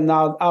wool and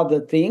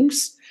other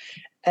things.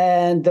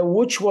 And the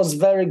Łódź was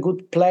very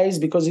good place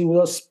because it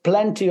was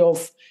plenty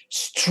of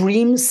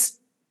streams,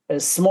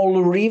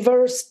 small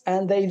rivers,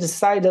 and they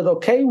decided,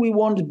 okay, we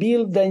want to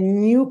build a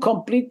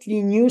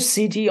completely new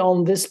city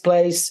on this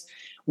place.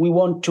 We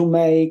want to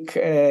make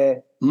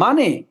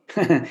money,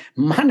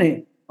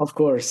 money. Of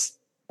course,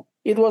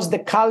 it was the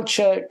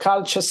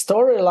culture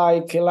story,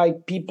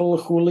 like people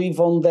who live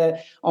on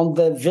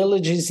the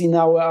villages in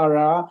our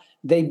area.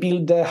 They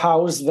build the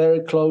house very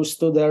close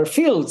to their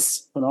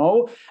fields,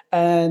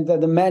 And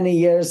many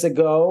years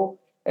ago,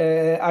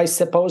 I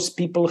suppose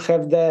people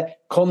have the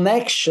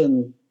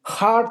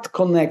heart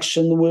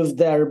connection with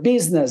their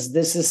business.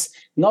 This is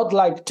not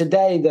like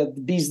today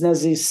that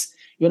business is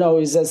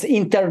as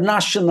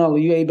international.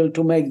 You're able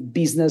to make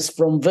business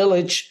from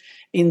village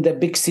in the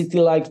big city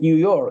like New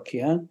York,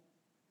 yeah?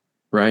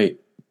 Right.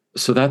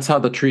 So that's how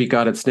the tree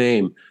got its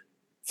name.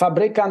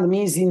 Fabrykant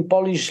means in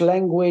Polish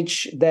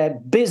language the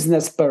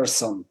business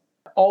person,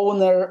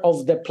 owner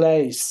of the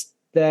place,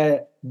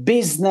 the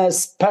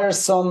business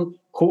person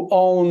who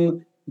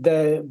own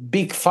the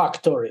big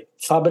factory,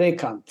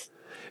 Fabrykant.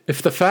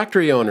 If the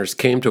factory owners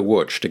came to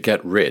Łódź to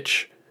get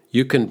rich,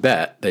 you can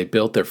bet they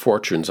built their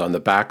fortunes on the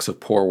backs of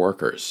poor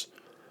workers.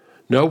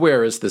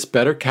 Nowhere is this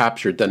better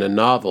captured than a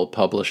novel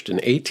published in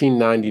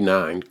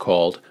 1899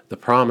 called The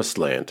Promised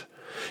Land.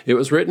 It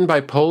was written by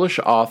Polish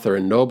author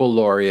and Nobel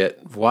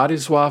laureate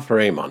Władysław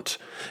Reymont,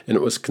 and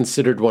it was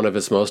considered one of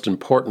his most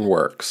important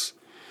works.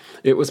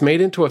 It was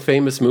made into a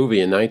famous movie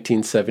in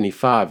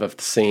 1975 of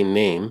the same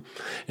name,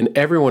 and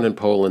everyone in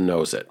Poland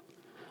knows it.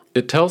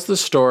 It tells the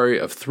story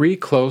of three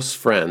close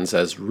friends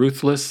as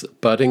ruthless,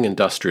 budding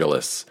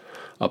industrialists,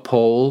 a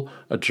Pole,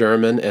 a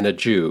German, and a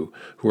Jew,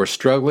 who are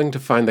struggling to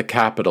find the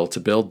capital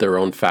to build their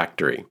own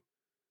factory.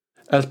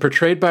 As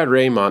portrayed by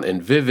Reymont in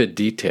vivid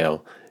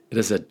detail, it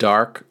is a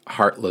dark,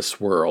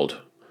 heartless world.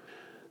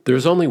 There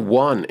is only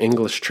one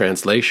English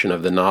translation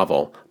of the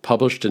novel,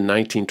 published in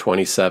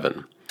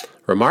 1927.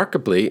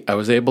 Remarkably, I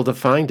was able to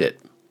find it.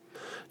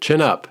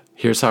 Chin up,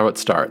 here's how it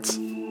starts.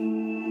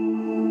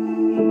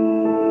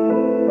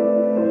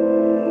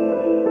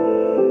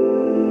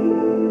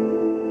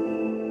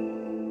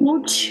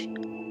 Łódź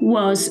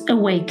was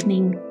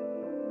awakening.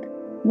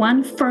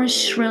 One first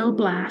shrill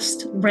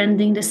blast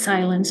rending the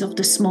silence of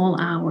the small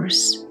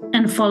hours,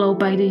 and followed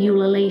by the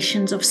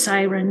ululations of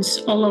sirens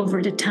all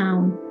over the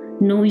town,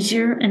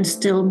 noisier and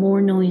still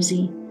more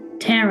noisy,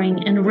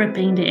 tearing and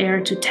ripping the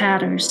air to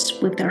tatters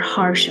with their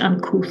harsh,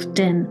 uncouth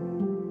din.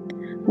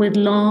 With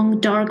long,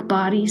 dark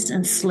bodies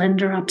and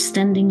slender,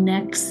 upstanding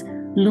necks,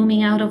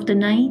 looming out of the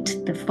night,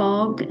 the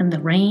fog, and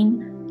the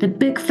rain, the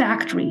big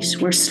factories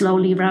were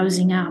slowly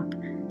rousing up,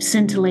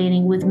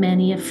 scintillating with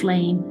many a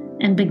flame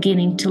and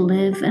beginning to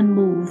live and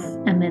move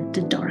amid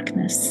the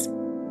darkness.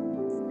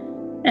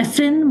 A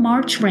thin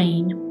March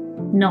rain,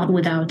 not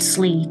without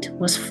sleet,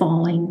 was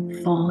falling,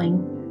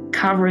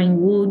 covering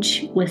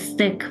Łódź with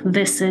thick,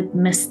 viscid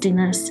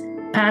mistiness,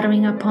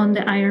 pattering upon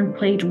the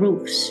iron-plate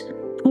roofs,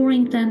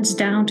 pouring thence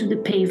down to the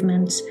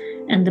pavements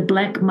and the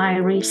black,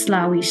 miry,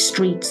 sloughy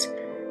streets,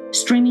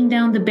 streaming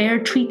down the bare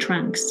tree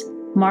trunks,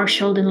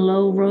 marshaled in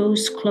low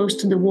rows close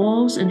to the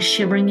walls and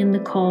shivering in the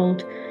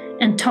cold,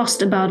 and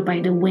tossed about by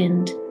the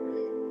wind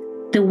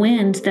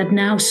that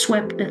now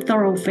swept the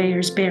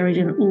thoroughfares buried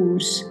in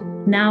ooze,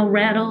 now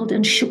rattled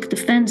and shook the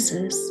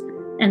fences,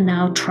 and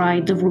now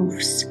tried the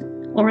roofs,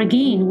 or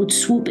again would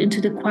swoop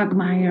into the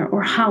quagmire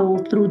or howl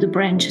through the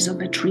branches of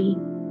a tree.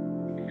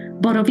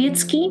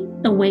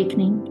 Borowiecki,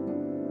 awakening,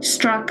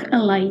 struck a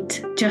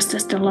light just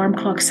as the alarm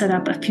clock set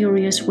up a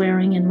furious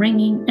whirring and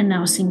ringing,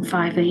 announcing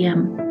 5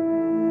 a.m.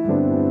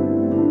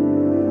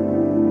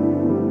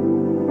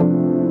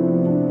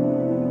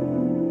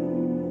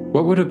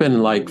 What would have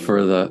been like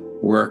for the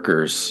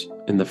workers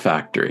in the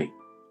factory?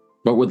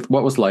 What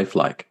was life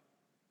like?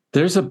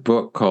 There's a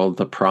book called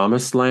The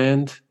Promised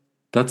Land.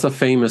 That's a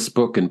famous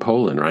book in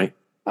Poland, right?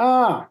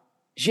 Ziemia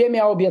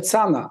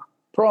Obiecana,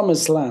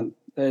 Promised Land.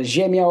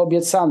 Ziemia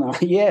Obiecana.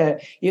 Yeah,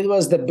 it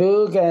was the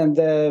book and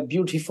the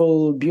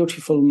beautiful,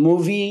 beautiful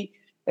movie,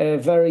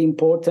 very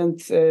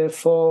important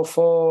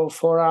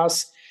for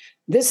us.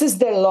 This is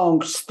the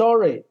long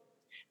story,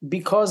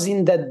 because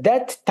in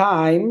that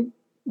time,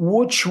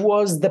 which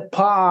was the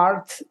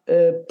part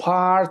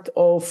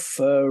of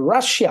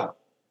Russia,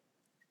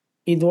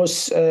 it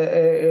was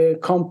a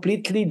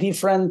completely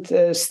different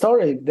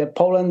story. The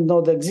Poland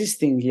not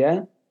existing,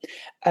 yeah.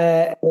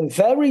 A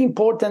very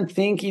important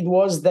thing it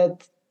was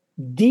that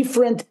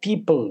different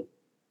people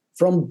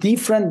from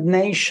different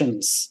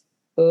nations,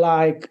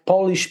 like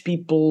Polish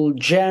people,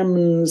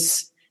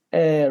 Germans,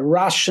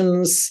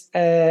 Russians,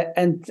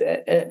 and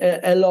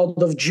a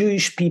lot of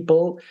Jewish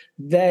people,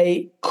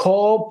 they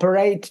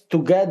cooperate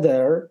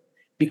together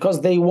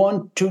because they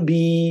want to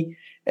be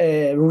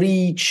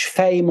rich,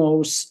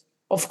 famous.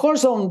 Of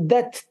course, on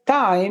that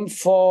time,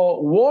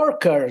 for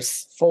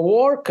workers,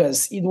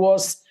 it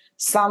was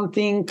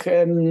something,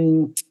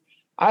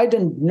 I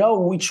don't know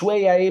which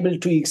way I'm able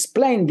to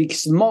explain,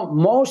 because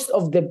most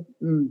of the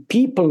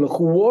people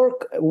who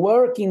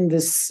work in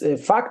these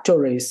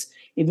factories,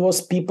 it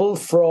was people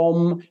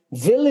from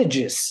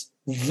villages,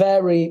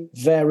 very,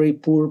 very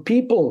poor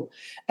people.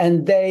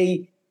 And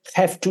they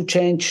have to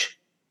change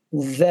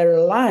their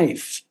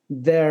life,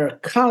 their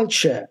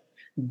culture,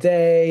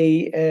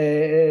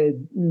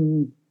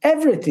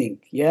 everything,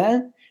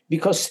 yeah?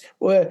 Because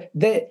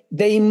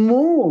they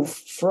move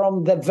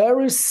from the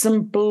very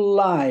simple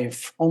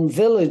life on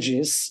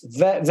villages,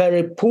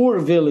 very poor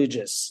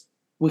villages.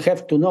 We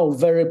have to know,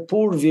 very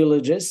poor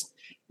villages.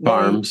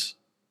 Farms.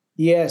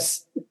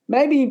 Yes,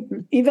 maybe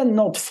even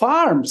not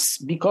farms,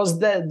 because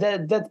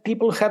that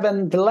people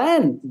haven't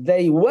land.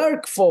 They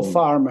work for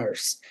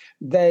farmers.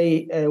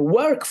 They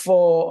work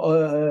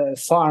for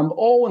farm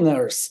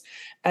owners.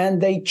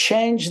 And they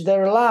changed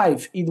their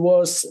life. It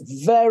was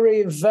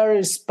very,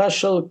 very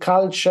special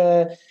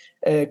culture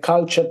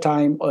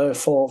time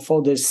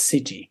for this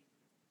city.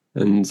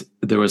 And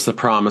there was the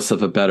promise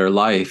of a better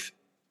life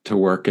to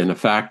work in a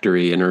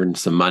factory and earn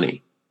some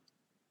money.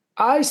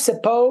 I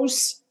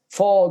suppose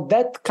for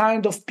that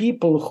kind of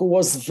people who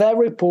was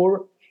very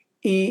poor,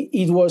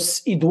 it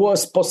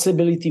was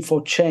possibility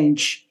for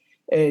change.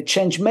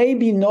 Change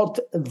maybe not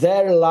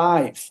their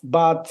life,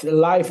 but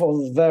life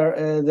of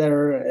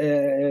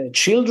their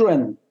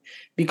children,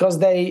 because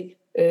they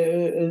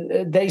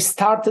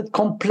started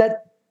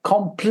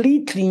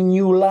completely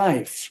new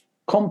life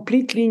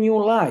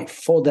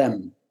for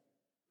them.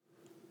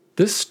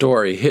 This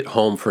story hit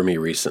home for me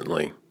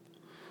recently.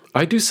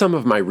 I do some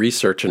of my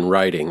research and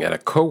writing at a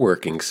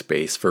co-working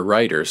space for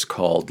writers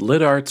called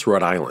Lit Arts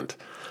Rhode Island,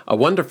 a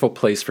wonderful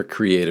place for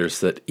creators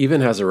that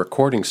even has a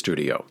recording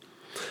studio.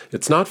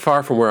 It's not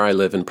far from where I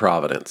live in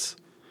Providence.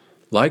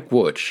 Like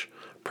Łódź,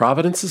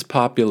 Providence's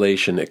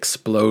population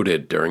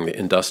exploded during the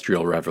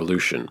Industrial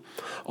Revolution,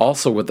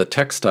 also with the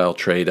textile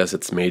trade as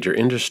its major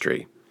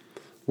industry.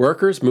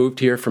 Workers moved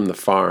here from the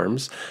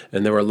farms,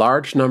 and there were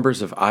large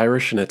numbers of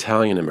Irish and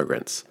Italian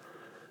immigrants.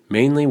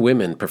 Mainly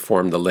women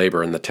performed the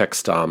labor in the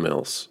textile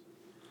mills.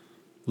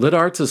 Lit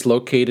Arts is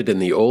located in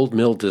the Old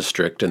Mill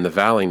District in the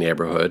Valley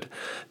neighborhood,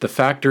 the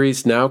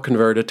factories now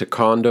converted to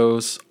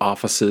condos,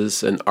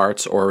 offices, and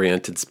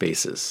arts-oriented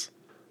spaces.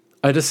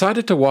 I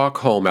decided to walk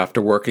home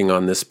after working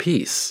on this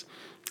piece.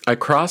 I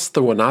crossed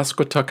the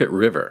Woonasquatucket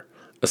River,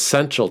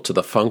 essential to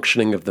the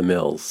functioning of the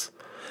mills.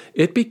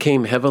 It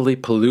became heavily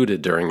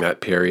polluted during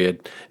that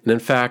period, and in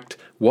fact,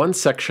 one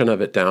section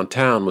of it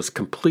downtown was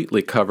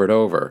completely covered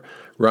over,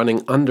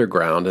 running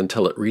underground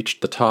until it reached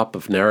the top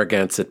of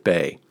Narragansett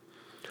Bay.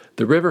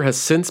 The river has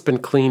since been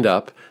cleaned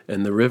up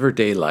and the river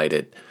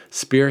daylighted,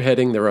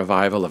 spearheading the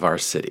revival of our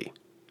city.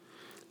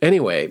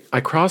 Anyway,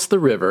 I crossed the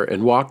river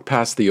and walked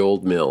past the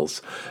old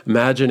mills,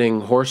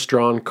 imagining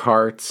horse-drawn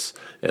carts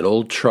and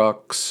old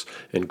trucks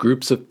and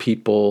groups of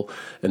people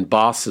and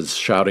bosses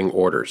shouting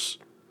orders.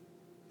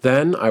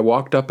 Then I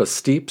walked up a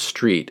steep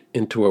street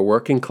into a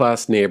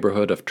working-class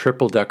neighborhood of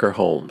triple-decker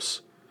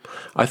homes.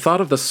 I thought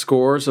of the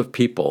scores of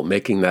people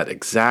making that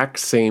exact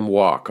same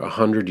walk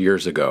 100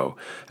 years ago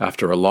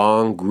after a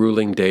long,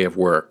 grueling day of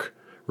work,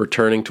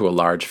 returning to a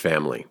large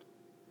family.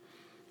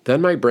 Then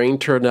my brain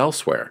turned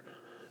elsewhere,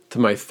 to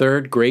my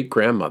third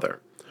great-grandmother.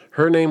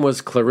 Her name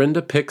was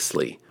Clorinda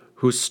Pixley,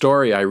 whose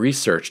story I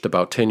researched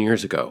about 10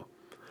 years ago.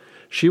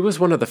 She was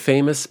one of the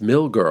famous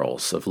mill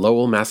girls of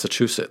Lowell,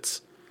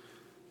 Massachusetts.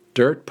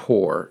 Dirt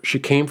poor, she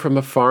came from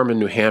a farm in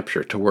New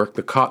Hampshire to work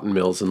the cotton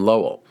mills in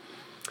Lowell.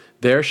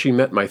 There she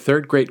met my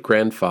third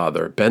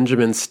great-grandfather,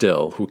 Benjamin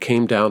Still, who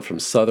came down from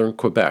southern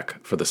Quebec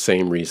for the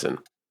same reason.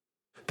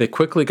 They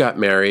quickly got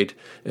married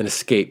and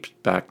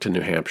escaped back to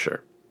New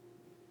Hampshire.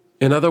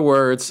 In other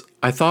words,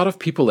 I thought of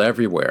people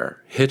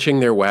everywhere,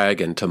 hitching their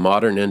wagon to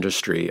modern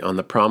industry on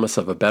the promise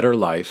of a better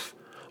life,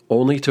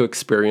 only to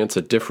experience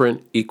a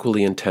different,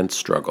 equally intense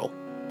struggle.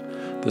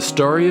 The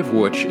story of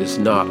which is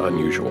not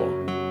unusual.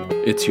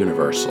 It's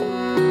universal.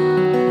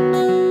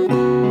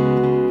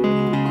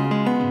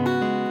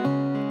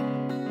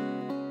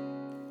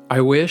 I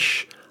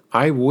wish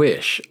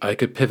I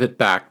could pivot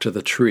back to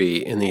the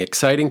tree and the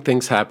exciting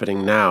things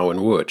happening now in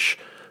Łódź,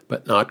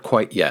 but not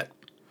quite yet.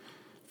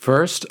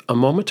 First, a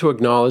moment to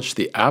acknowledge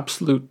the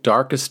absolute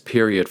darkest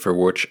period for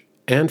Łódź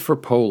and for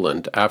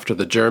Poland after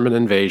the German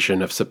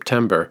invasion of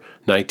September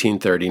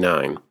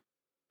 1939.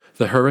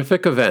 The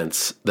horrific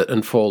events that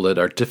unfolded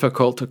are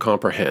difficult to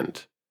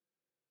comprehend.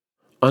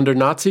 Under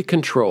Nazi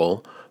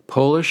control,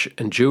 Polish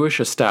and Jewish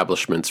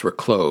establishments were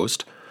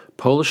closed,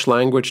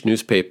 Polish-language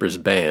newspapers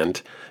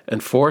banned,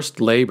 and forced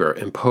labor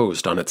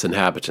imposed on its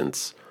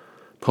inhabitants.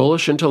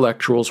 Polish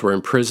intellectuals were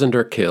imprisoned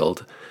or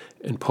killed,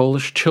 and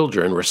Polish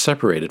children were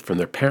separated from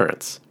their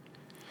parents.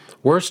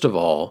 Worst of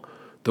all,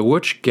 the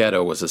Łódź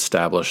Ghetto was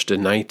established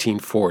in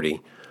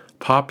 1940,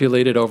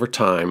 populated over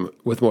time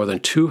with more than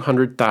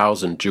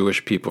 200,000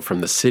 Jewish people from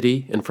the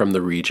city and from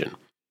the region.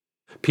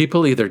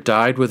 People either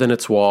died within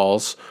its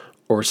walls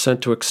or were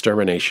sent to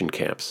extermination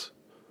camps.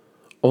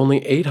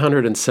 Only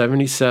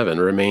 877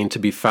 remained to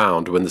be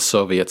found when the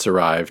Soviets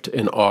arrived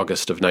in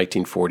August of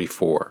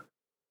 1944.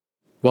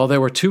 While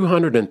there were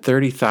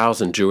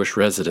 230,000 Jewish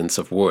residents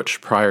of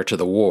Łódź prior to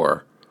the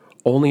war,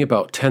 only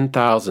about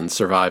 10,000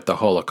 survived the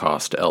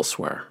Holocaust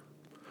elsewhere.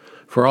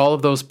 For all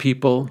of those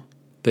people,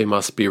 they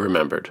must be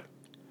remembered.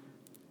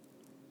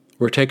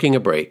 We're taking a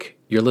break.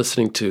 You're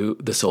listening to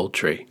This Old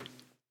Tree.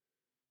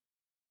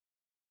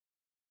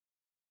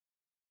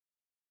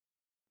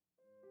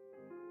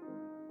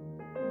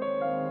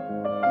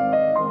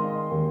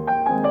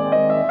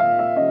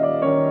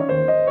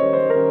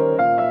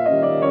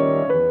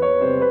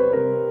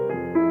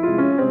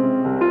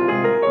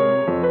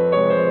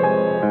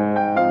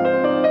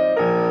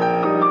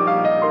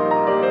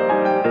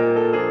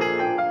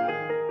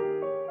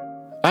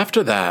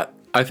 After that,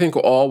 I think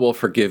all will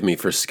forgive me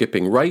for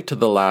skipping right to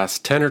the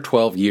last 10 or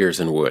 12 years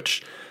in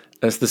Łódź,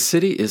 as the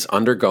city is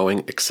undergoing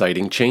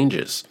exciting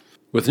changes.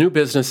 With new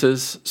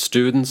businesses,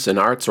 students, and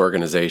arts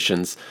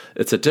organizations,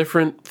 it's a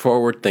different,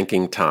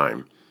 forward-thinking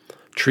time.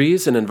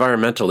 Trees and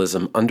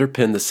environmentalism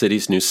underpin the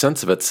city's new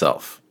sense of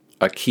itself,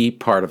 a key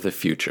part of the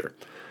future,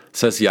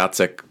 says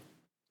Jacek.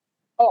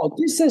 Oh,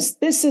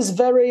 this is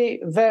very,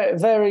 very,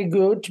 very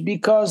good,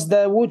 because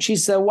the Łódź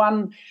is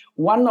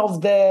one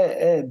of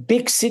the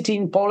big city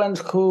in Poland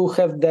who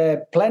have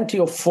the plenty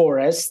of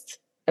forest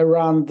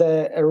around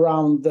the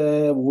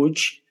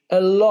Łódź, a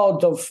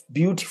lot of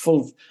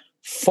beautiful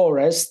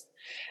forest,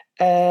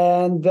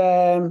 and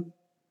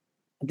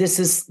this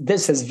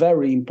is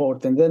very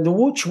important. And the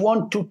Łódź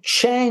want to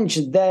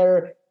change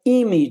their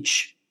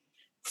image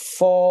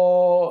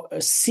for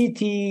a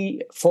city,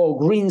 for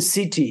green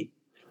city.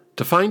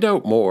 To find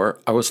out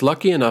more, I was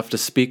lucky enough to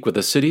speak with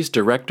the city's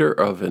Director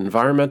of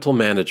Environmental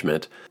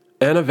Management,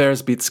 Anna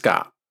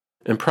Wierzbicka.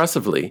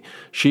 Impressively,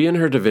 she and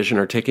her division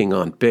are taking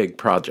on big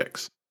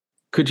projects.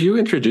 Could you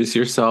introduce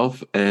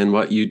yourself and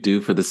what you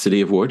do for the city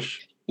of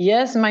Łódź?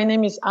 Yes, my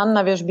name is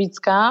Anna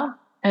Wierzbicka,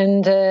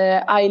 and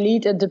I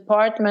lead a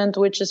department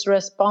which is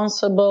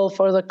responsible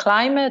for the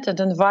climate and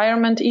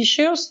environment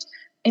issues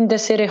in the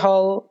city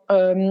hall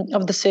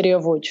of the city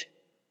of Łódź.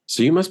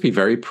 So you must be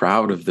very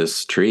proud of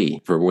this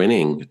tree for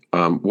winning.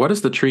 What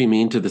does the tree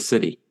mean to the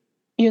city?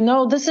 You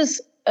know, this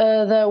is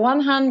the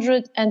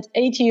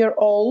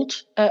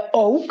 180-year-old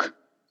oak,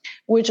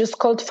 which is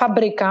called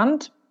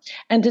Fabrykant,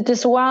 and it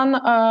is one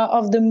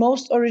of the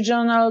most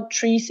original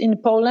trees in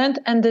Poland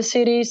and the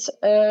city's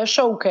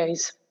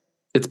showcase.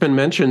 It's been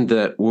mentioned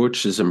that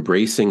Łódź is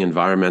embracing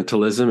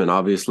environmentalism, and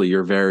obviously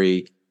you're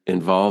very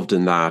involved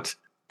in that.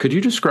 Could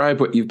you describe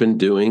what you've been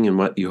doing and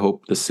what you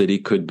hope the city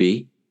could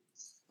be?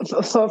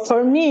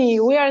 For me,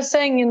 we are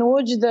saying in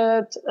Łódź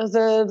that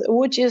the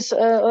Łódź is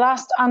a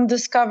last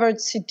undiscovered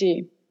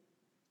city.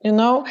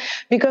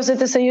 because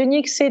it is a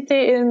unique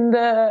city in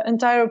the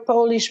entire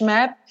Polish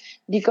map,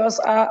 because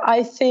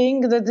I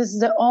think that it's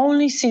the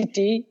only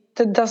city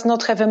that does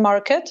not have a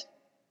market.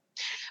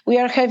 We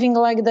are having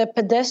like the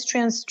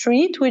pedestrian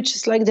street, which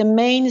is like the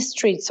main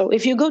street. So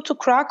if you go to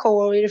Krakow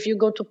or if you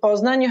go to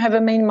Poznan, you have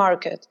a main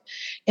market.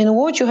 In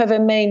Łódź, you have a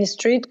main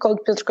street called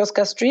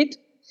Piotrkowska Street,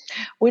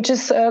 which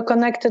is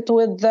connected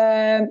with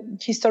the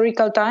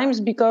historical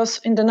times, because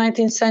in the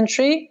 19th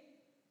century,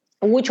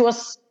 Łódź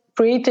was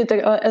created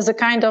as a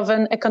kind of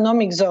an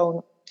economic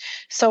zone.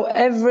 So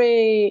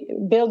every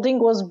building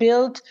was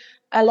built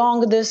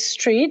along this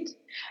street,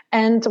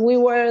 and we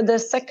were the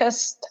second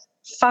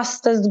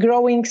fastest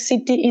growing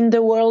city in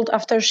the world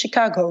after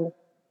Chicago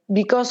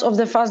because of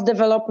the fast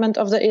development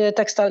of the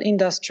textile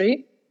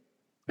industry.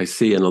 I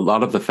see. And a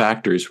lot of the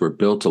factories were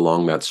built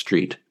along that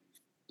street.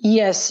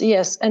 Yes.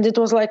 And it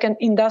was like an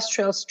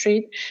industrial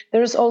street.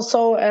 There is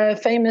also a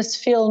famous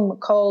film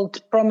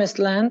called Promised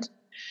Land,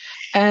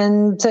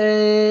 and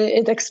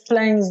it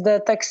explains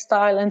the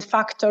textile and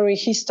factory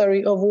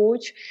history of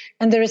Łódź.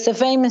 And there is a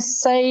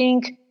famous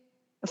saying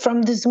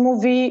from this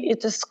movie.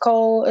 It is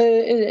called,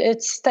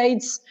 it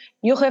states,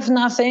 "You have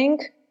nothing,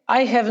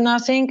 I have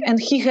nothing, and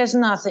he has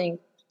nothing.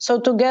 So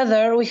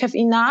together we have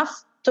enough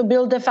to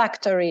build a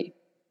factory."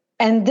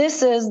 And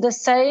this is the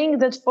saying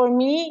that for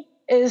me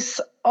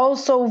is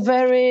also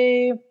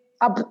very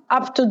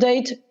up to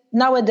date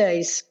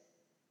nowadays,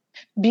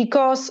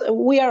 because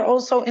we are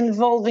also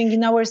involving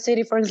in our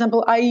city. For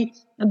example, I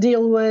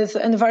deal with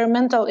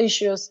environmental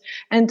issues,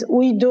 and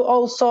we do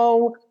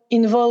also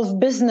involve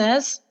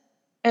business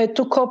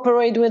to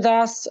cooperate with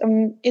us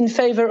in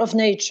favor of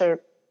nature.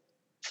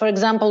 For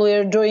example, we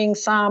are doing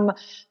some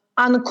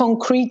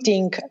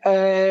unconcreting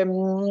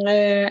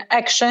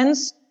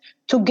actions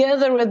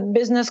together with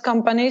business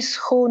companies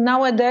who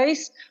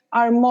nowadays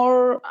are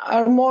more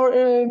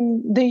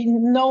they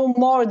know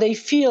more, they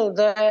feel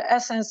the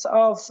essence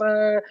of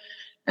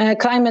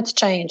climate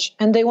change,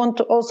 and they want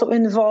to also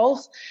involve.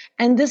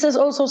 And this is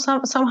also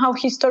somehow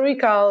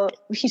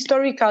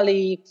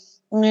historically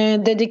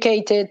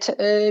dedicated,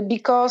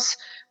 because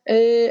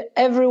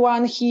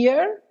everyone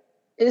here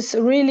is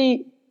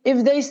really,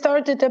 if they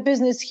started a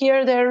business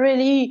here, they're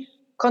really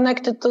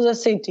connected to the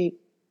city.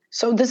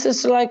 So this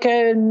is like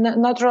a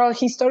natural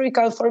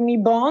historical, for me,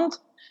 bond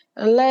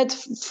led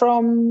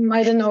from,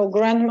 I don't know,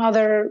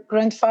 grandmother,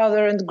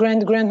 grandfather, and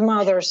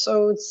great-grandmother.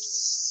 So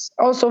it's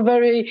also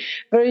very,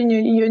 very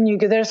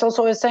unique. There's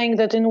also a saying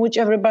that in which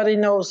everybody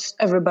knows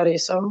everybody.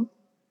 So,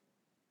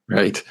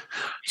 right.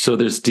 So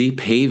there's deep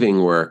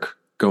paving work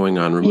going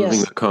on, removing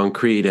Yes. the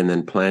concrete and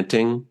then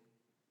planting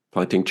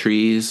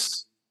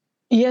trees.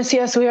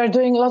 Yes, we are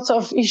doing lots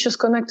of issues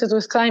connected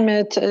with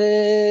climate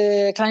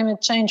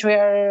change. We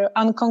are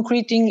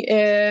unconcreting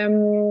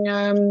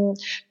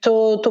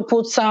to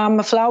put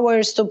some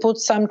flowers, to put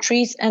some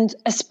trees, and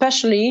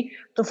especially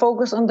to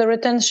focus on the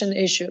retention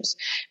issues,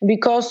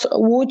 because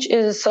Łódź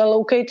is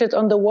located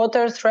on the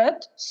water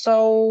threat.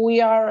 So we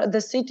are the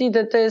city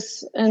that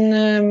is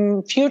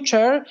in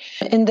future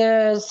in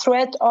the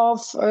threat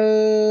of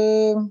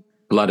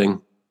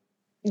Flooding.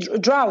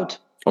 drought.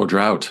 Oh,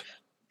 drought.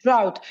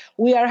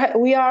 We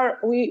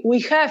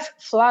have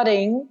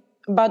flooding,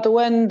 but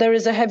when there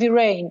is a heavy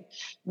rain.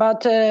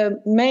 But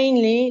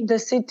mainly the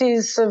city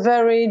is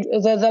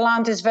the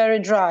land is very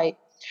dry.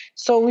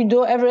 So we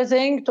do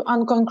everything to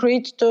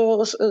unconcrete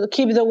to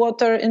keep the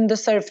water in the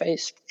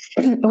surface.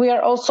 We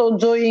are also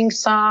doing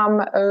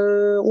some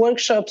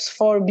workshops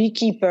for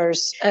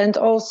beekeepers, and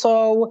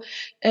also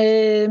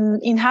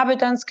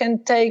inhabitants can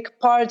take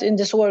part in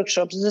these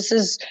workshops. This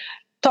is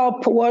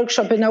top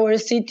workshop in our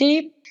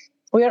city.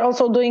 We are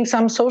also doing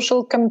some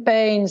social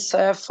campaigns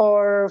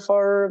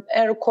for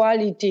air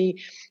quality.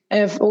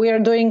 We are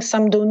doing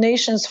some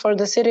donations for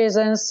the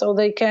citizens so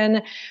they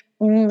can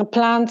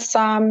plant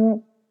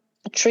some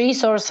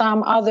trees or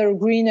some other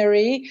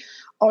greenery,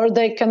 or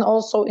they can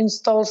also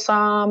install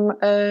some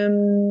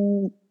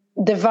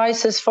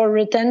devices for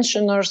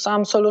retention or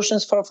some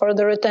solutions for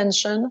the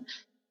retention.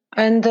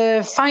 And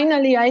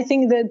finally, I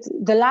think that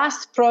the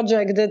last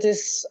project that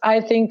is,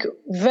 I think,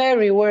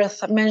 very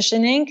worth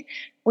mentioning,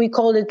 we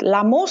call it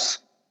Lamus.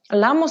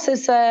 Lamus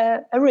is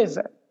a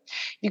river.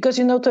 Because,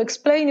 to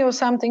explain you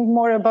something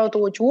more about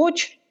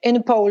Łódź,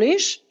 in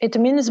Polish, it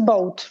means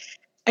boat.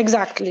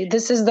 Exactly.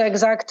 This is the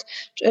exact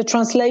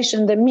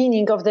translation, the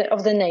meaning of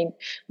the name.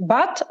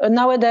 But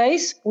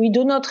nowadays, we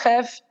do not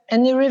have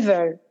any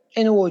river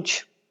in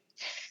Łódź,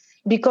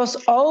 because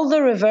all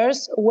the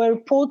rivers were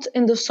put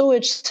in the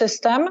sewage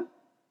system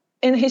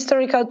in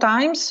historical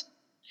times.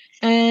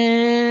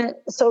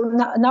 So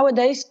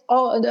nowadays,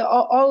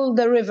 all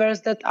the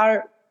rivers that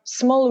are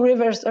small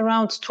rivers,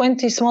 around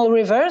 20 small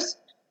rivers,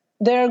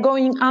 they are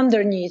going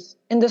underneath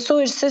in the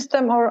sewage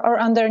system or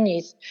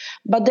underneath.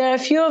 But there are a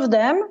few of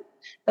them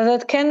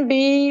that can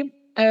be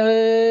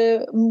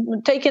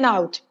taken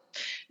out.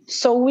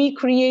 So we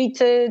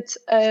created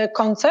a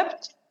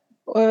concept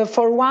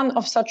for one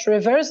of such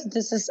rivers.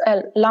 This is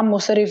a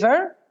Lamus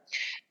River.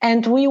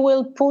 and we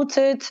will put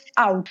it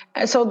out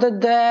so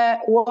that the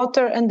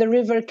water and the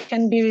river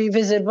can be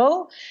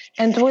visible.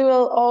 And we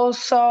will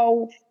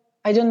also,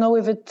 I don't know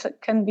if it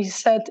can be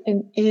said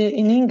in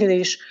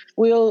English,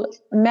 we'll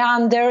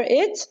meander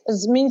it.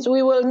 It means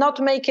we will not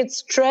make it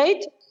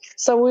straight,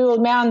 so we will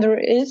meander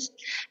it,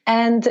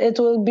 and it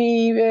will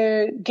be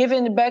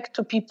given back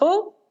to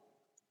people.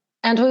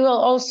 And we will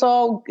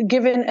also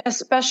give in a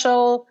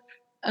special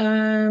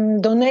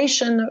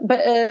donation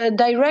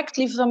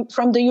directly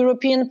from the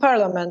European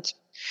Parliament.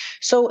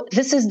 So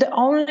this is the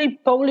only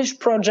Polish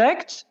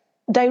project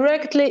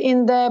directly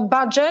in the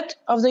budget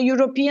of the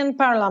European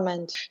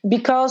Parliament,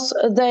 because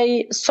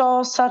they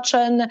saw such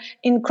an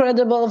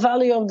incredible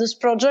value of this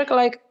project,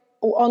 like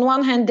on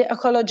one hand the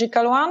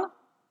ecological one,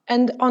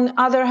 and on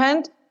other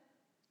hand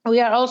we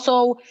are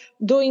also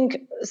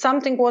doing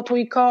something what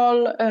we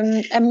call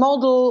a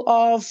model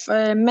of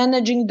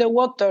managing the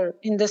water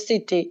in the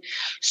city.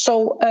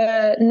 So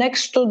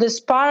next to this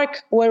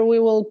park where we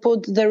will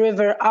put the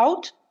river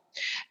out,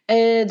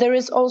 there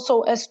is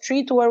also a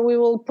street where we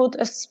will put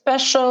a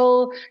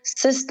special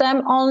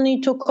system only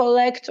to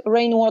collect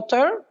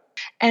rainwater.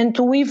 And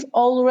we've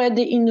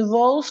already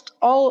involved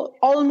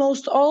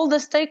almost all the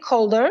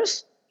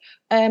stakeholders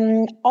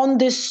on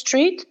this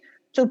street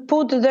to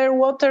put their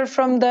water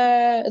from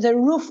the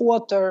roof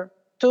water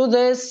to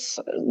this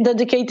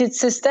dedicated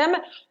system,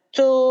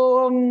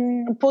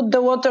 to put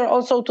the water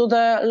also to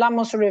the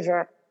Lamos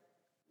River.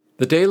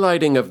 The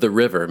daylighting of the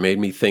river made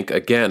me think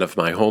again of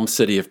my home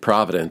city of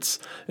Providence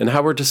and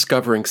how we're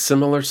discovering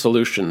similar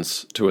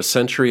solutions to a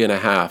century and a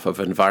half of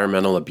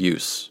environmental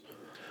abuse.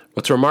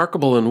 What's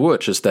remarkable in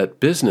Łódź is that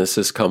business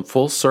has come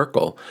full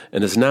circle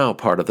and is now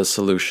part of the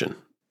solution.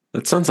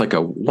 That sounds like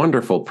a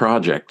wonderful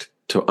project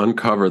to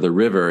uncover the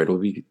river. It'll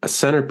be a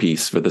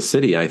centerpiece for the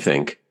city, I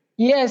think.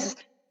 Yes.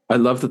 I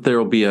love that there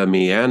will be a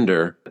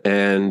meander,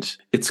 and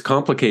it's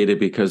complicated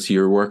because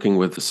you're working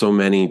with so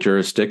many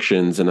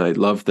jurisdictions, and I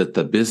love that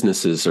the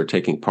businesses are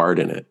taking part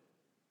in it.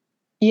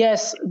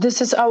 Yes, this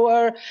is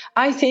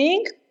I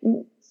think,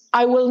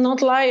 I will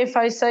not lie if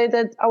I say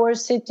that our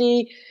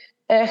city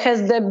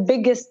has the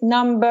biggest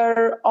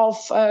number of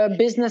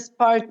business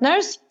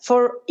partners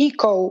for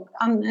eco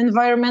and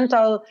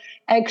environmental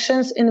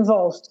actions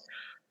involved.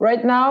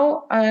 Right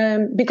now,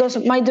 because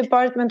my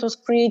department was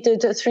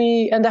created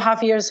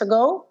 3.5 years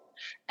ago,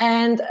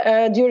 and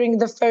during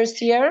the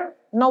first year,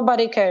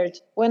 nobody cared.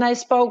 When I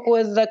spoke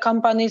with the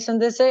companies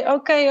and they say,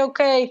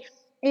 okay,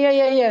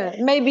 yeah,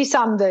 maybe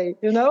someday,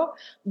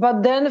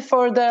 But then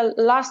for the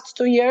last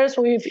 2 years,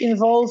 we've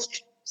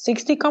involved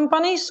 60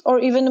 companies or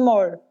even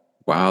more.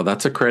 Wow,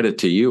 that's a credit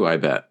to you, I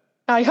bet.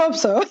 I hope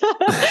so.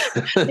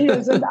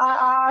 Yes, and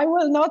I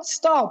will not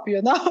stop,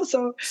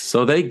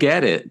 So they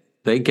get it.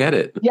 They get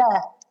it.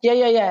 Yeah.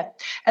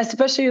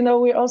 Especially,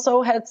 we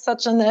also had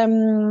such an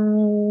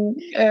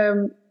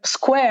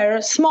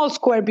small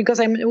square, because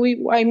I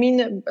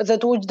mean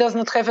that which does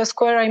not have a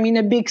square. I mean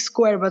a big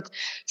square, but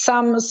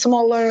some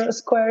smaller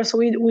squares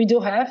we do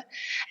have,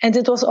 and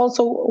it was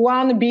also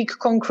one big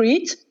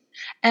concrete.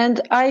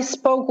 And I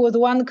spoke with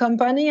one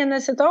company, and I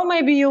said,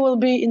 maybe you will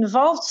be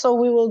involved, so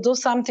we will do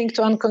something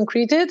to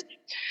unconcrete it.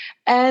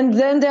 And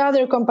then the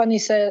other company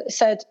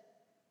said,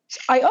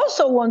 I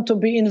also want to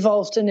be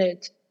involved in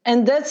it.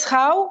 And that's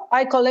how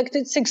I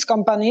collected 6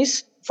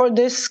 companies for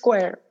this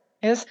square.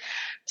 Yes.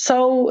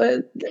 So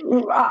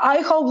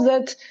I hope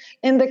that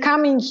in the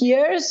coming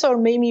years or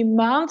maybe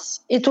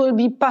months, it will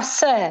be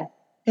passé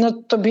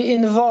not to be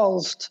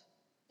involved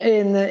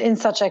in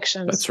such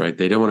actions. That's right.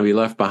 They don't want to be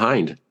left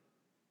behind.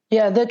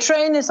 Yeah, the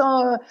train is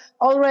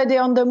already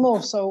on the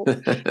move. So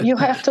you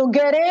have to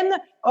get in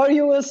or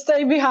you will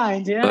stay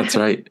behind. Yeah, that's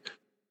right.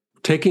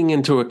 Taking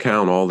into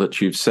account all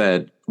that you've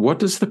said, what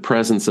does the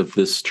presence of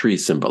this tree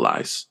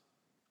symbolize?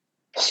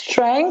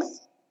 Strength.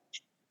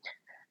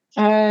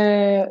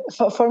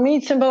 For me,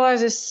 it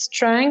symbolizes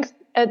strength.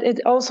 And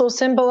it also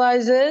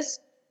symbolizes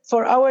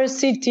for our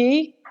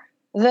city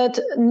that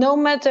no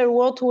matter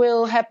what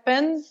will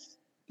happen,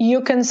 you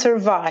can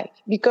survive.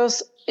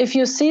 Because if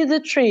you see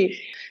the tree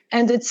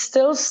and it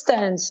still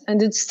stands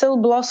and it still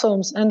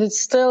blossoms and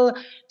it's still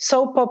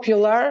so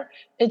popular,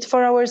 it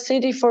for our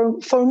city,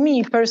 for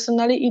me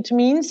personally, it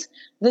means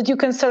that you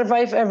can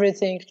survive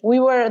everything. We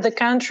were the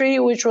country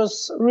which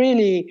was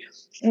really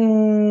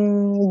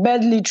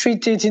badly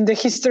treated in the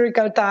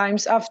historical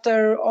times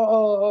after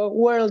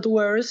world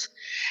wars.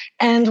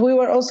 And we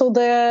were also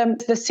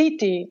the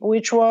city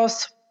which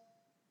was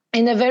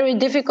in a very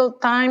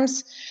difficult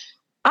times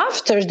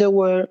after the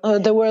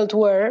World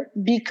War,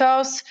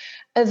 because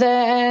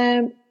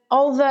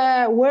all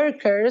the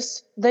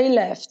workers, they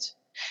left.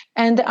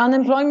 And the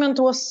unemployment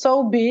was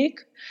so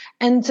big,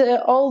 and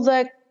all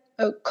the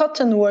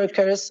cotton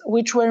workers,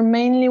 which were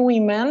mainly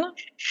women,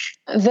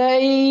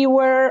 they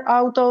were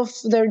out of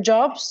their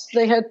jobs.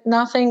 They had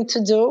nothing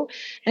to do.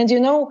 And,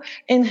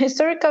 in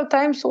historical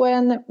times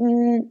when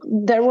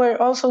there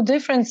were also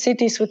different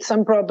cities with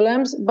some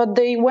problems, but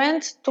they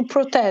went to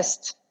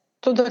protest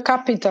to the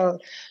capital,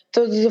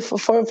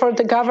 for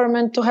the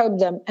government to help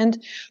them.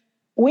 And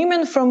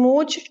women from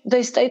Łódź,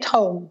 they stayed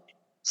home.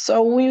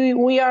 So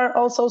we are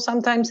also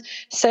sometimes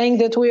saying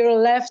that we are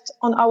left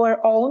on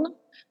our own,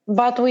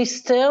 but we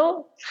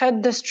still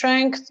had the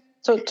strength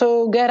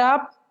to get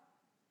up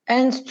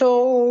and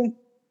to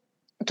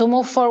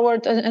move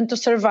forward and to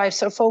survive.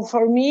 So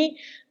for me,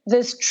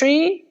 this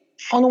tree,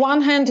 on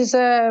one hand, is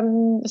a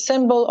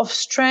symbol of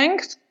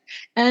strength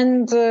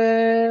and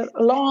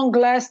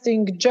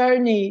long-lasting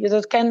journey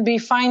that can be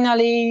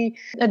finally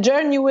a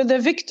journey with a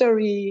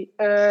victory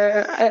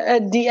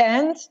at the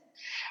end.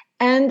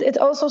 And it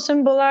also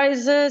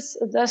symbolizes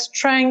the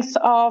strength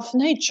of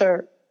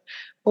nature,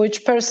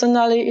 which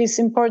personally is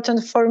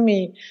important for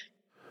me.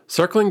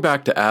 Circling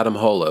back to Adam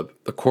Holub,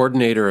 the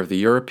coordinator of the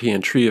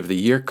European Tree of the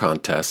Year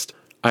contest,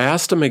 I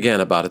asked him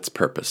again about its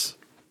purpose.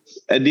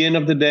 At the end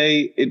of the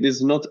day, it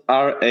is not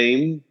our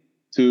aim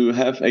to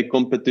have a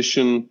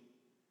competition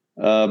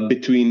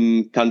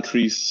between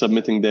countries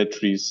submitting their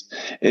trees.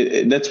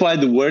 That's why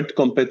the word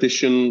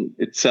competition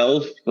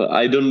itself,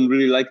 I don't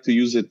really like to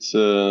use it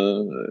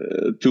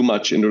too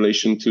much in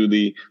relation to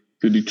the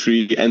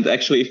tree. And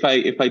actually,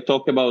 if I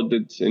talk about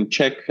it in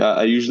Czech,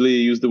 I usually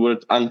use the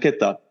word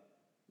anketa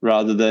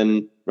rather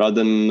than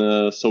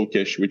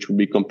soutěž, which would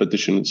be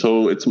competition.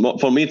 So it's more,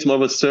 for me, it's more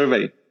of a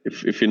survey,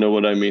 if you know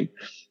what I mean.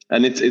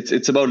 And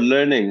it's about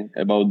learning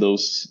about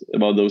those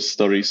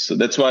stories. So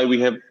that's why we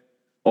have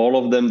all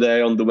of them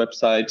there on the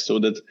website, so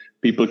that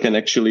people can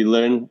actually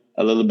learn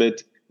a little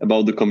bit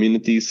about the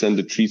communities and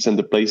the trees and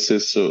the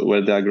places where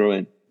they are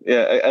growing.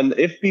 Yeah, and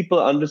if people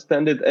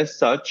understand it as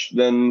such,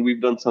 then we've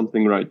done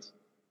something right.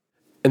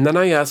 And then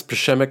I asked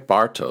Przemek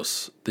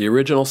Bartos, the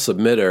original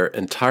submitter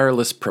and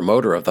tireless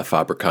promoter of the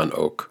Fabrykant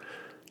oak.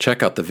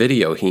 Check out the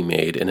video he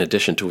made in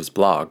addition to his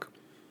blog.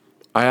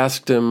 I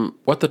asked him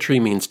what the tree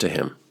means to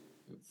him.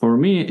 For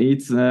me,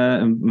 it's,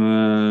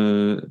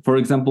 for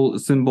example, a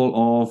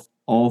symbol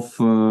of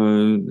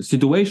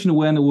situation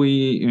when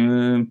we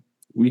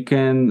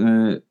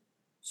can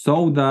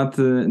show that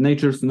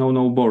nature's know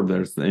no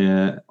borders,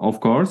 of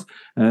course.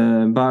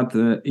 But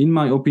in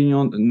my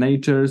opinion,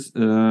 nature's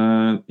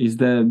is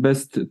the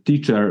best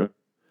teacher.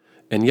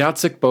 And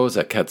Jacek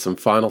Bozek had some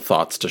final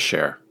thoughts to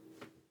share.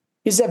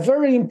 It's a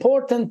very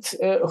important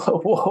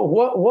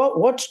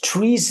what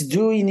trees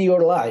do in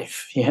your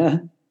life. Yeah.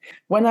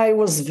 When I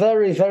was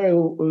very, very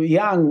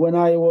young, when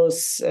I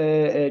was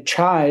a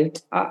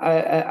child,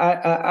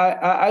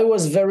 I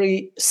was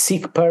very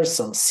sick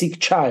person, sick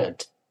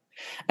child.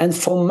 And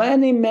for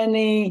many,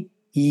 many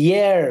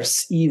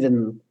years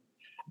even,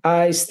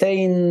 I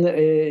stayed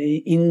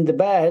in the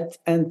bed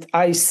and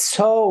I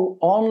saw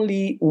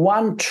only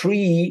one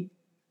tree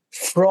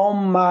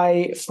from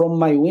my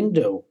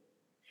window.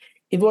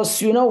 It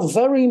was,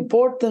 very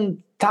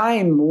important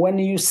time when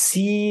you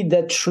see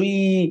the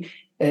tree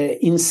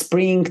in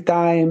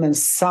springtime and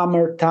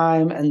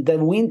summertime, and the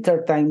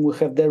winter time. We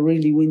have the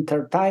really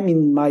winter time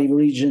in my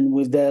region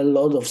with a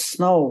lot of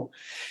snow.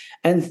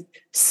 And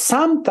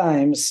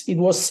sometimes it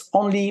was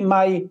only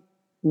my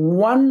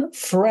one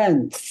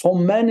friend for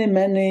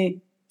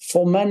many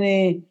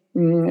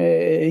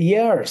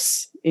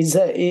years.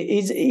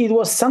 It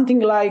was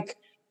something like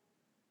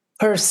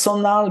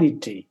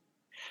personality.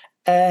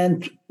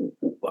 And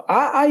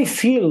I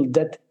feel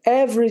that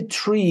every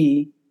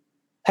tree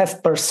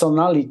have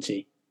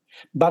personality.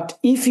 But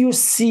if you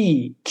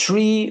see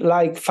tree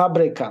like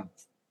Fabrykant,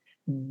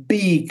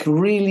 big,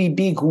 really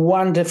big,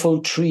 wonderful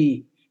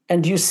tree,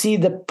 and you see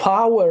the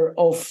power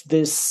of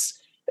this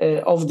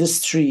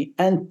tree,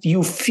 and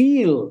you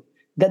feel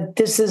that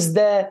this is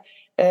the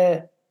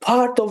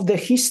part of the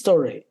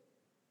history.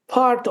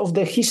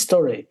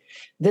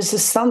 This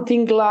is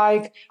something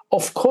like,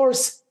 of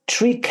course,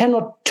 tree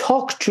cannot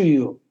talk to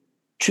you.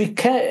 Tree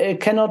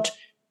cannot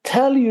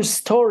tell you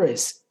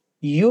stories.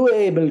 You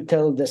able to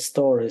tell the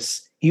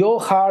stories.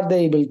 Your heart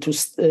able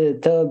to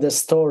tell the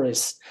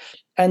stories.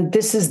 And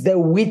this is the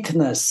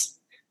witness.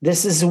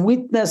 This is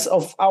witness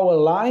of our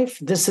life.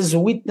 This is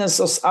witness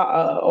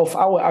of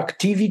our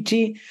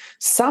activity.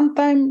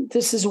 Sometimes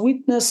this is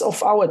witness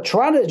of our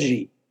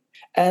tragedy.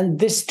 And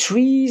this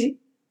tree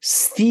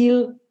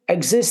still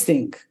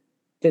existing.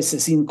 This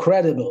is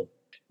incredible.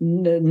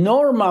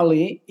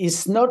 Normally,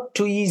 it's not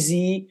too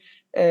easy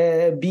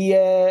be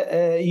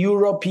a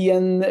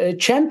European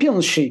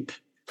championship.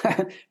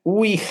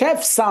 We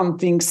have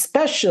something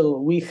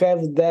special. We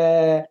have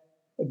the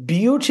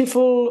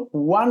beautiful,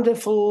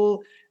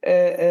 wonderful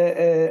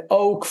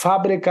oak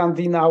Fabrykant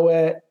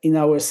in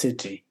our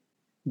city.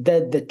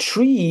 That the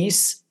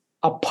trees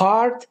are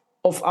part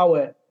of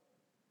our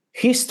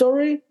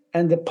history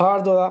and the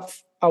part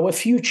of our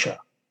future.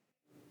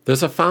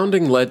 There's a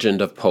founding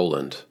legend of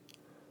Poland.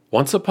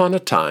 Once upon a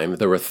time,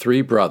 there were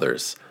three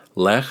brothers,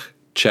 Lech,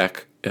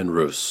 Czech, and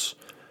Rus.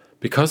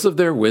 Because of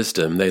their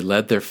wisdom, they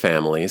led their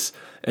families,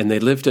 and they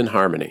lived in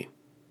harmony.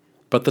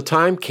 But the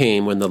time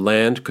came when the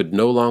land could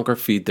no longer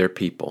feed their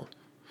people.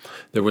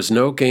 There was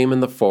no game in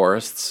the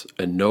forests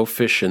and no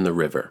fish in the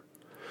river.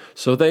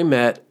 So they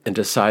met and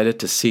decided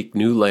to seek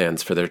new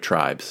lands for their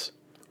tribes.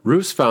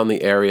 Rus found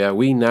the area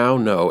we now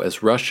know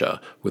as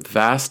Russia, with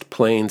vast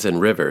plains and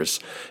rivers,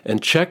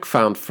 and Czech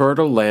found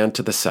fertile land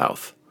to the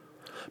south.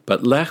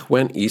 But Lech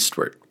went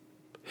eastward.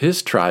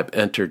 His tribe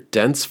entered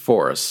dense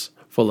forests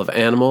full of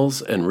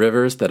animals and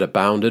rivers that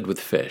abounded with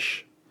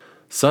fish.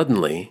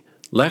 Suddenly,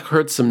 Lech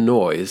heard some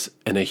noise,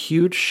 and a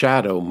huge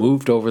shadow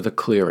moved over the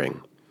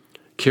clearing.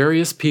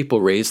 Curious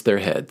people raised their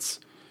heads.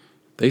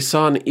 They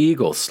saw an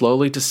eagle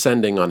slowly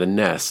descending on a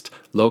nest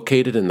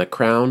located in the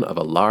crown of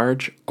a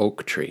large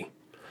oak tree.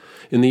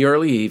 In the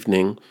early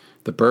evening,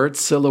 the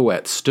bird's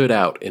silhouette stood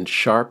out in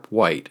sharp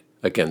white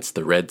against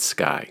the red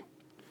sky.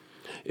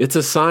 "It's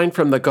a sign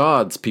from the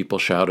gods," people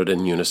shouted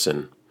in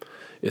unison.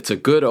 "It's a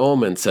good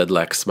omen," said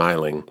Lech,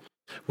 smiling.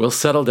 "We'll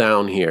settle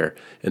down here,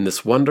 and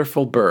this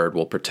wonderful bird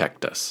will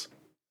protect us."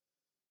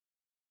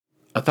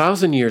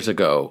 1,000 years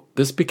ago,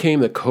 this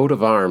became the coat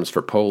of arms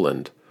for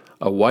Poland,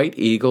 a white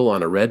eagle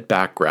on a red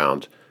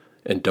background,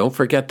 and don't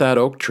forget that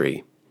oak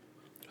tree.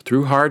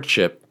 Through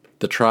hardship,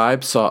 the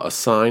tribe saw a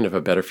sign of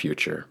a better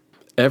future.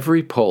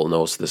 Every Pole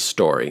knows this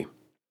story.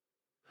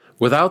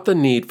 Without the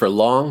need for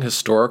long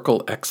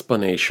historical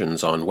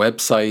explanations on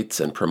websites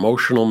and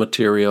promotional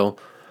material,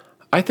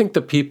 I think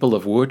the people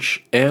of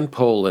Łódź and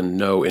Poland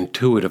know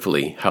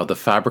intuitively how the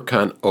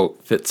Fabrykant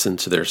oak fits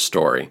into their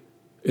story.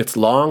 Its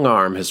long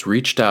arm has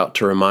reached out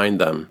to remind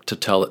them to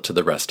tell it to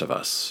the rest of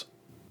us.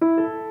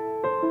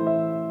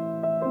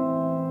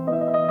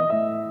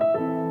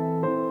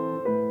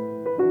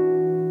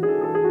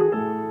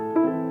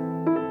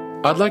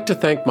 I'd like to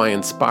thank my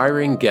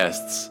inspiring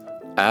guests,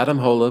 Adam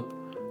Holub,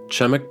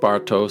 Przemek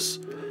Bartos,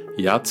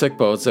 Jacek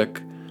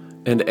Bozek,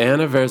 and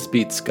Anna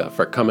Wierzbicka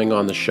for coming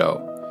on the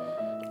show.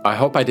 I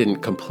hope I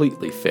didn't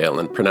completely fail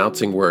in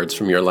pronouncing words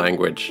from your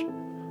language.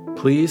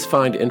 Please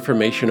find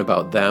information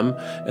about them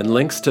and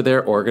links to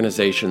their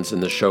organizations in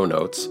the show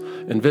notes,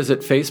 and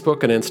visit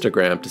Facebook and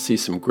Instagram to see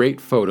some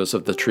great photos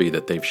of the tree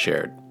that they've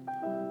shared.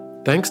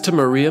 Thanks to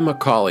Maria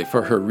Macaulay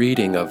for her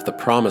reading of The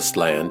Promised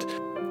Land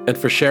and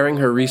for sharing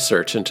her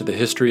research into the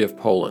history of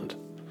Poland.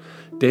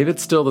 David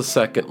Still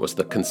II was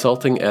the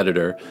consulting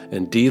editor,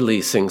 and Dee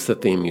Lee sings the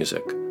theme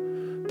music.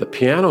 The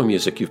piano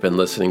music you've been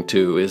listening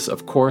to is,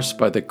 of course,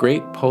 by the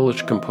great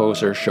Polish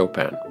composer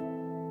Chopin.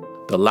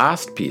 The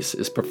last piece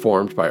is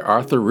performed by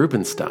Arthur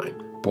Rubinstein,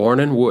 born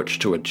in Łódź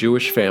to a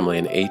Jewish family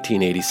in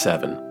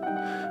 1887.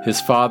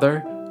 His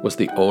father was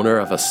the owner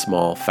of a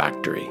small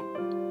factory.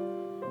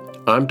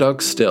 I'm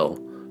Doug Still.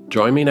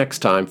 Join me next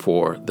time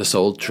for This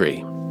Old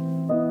Tree.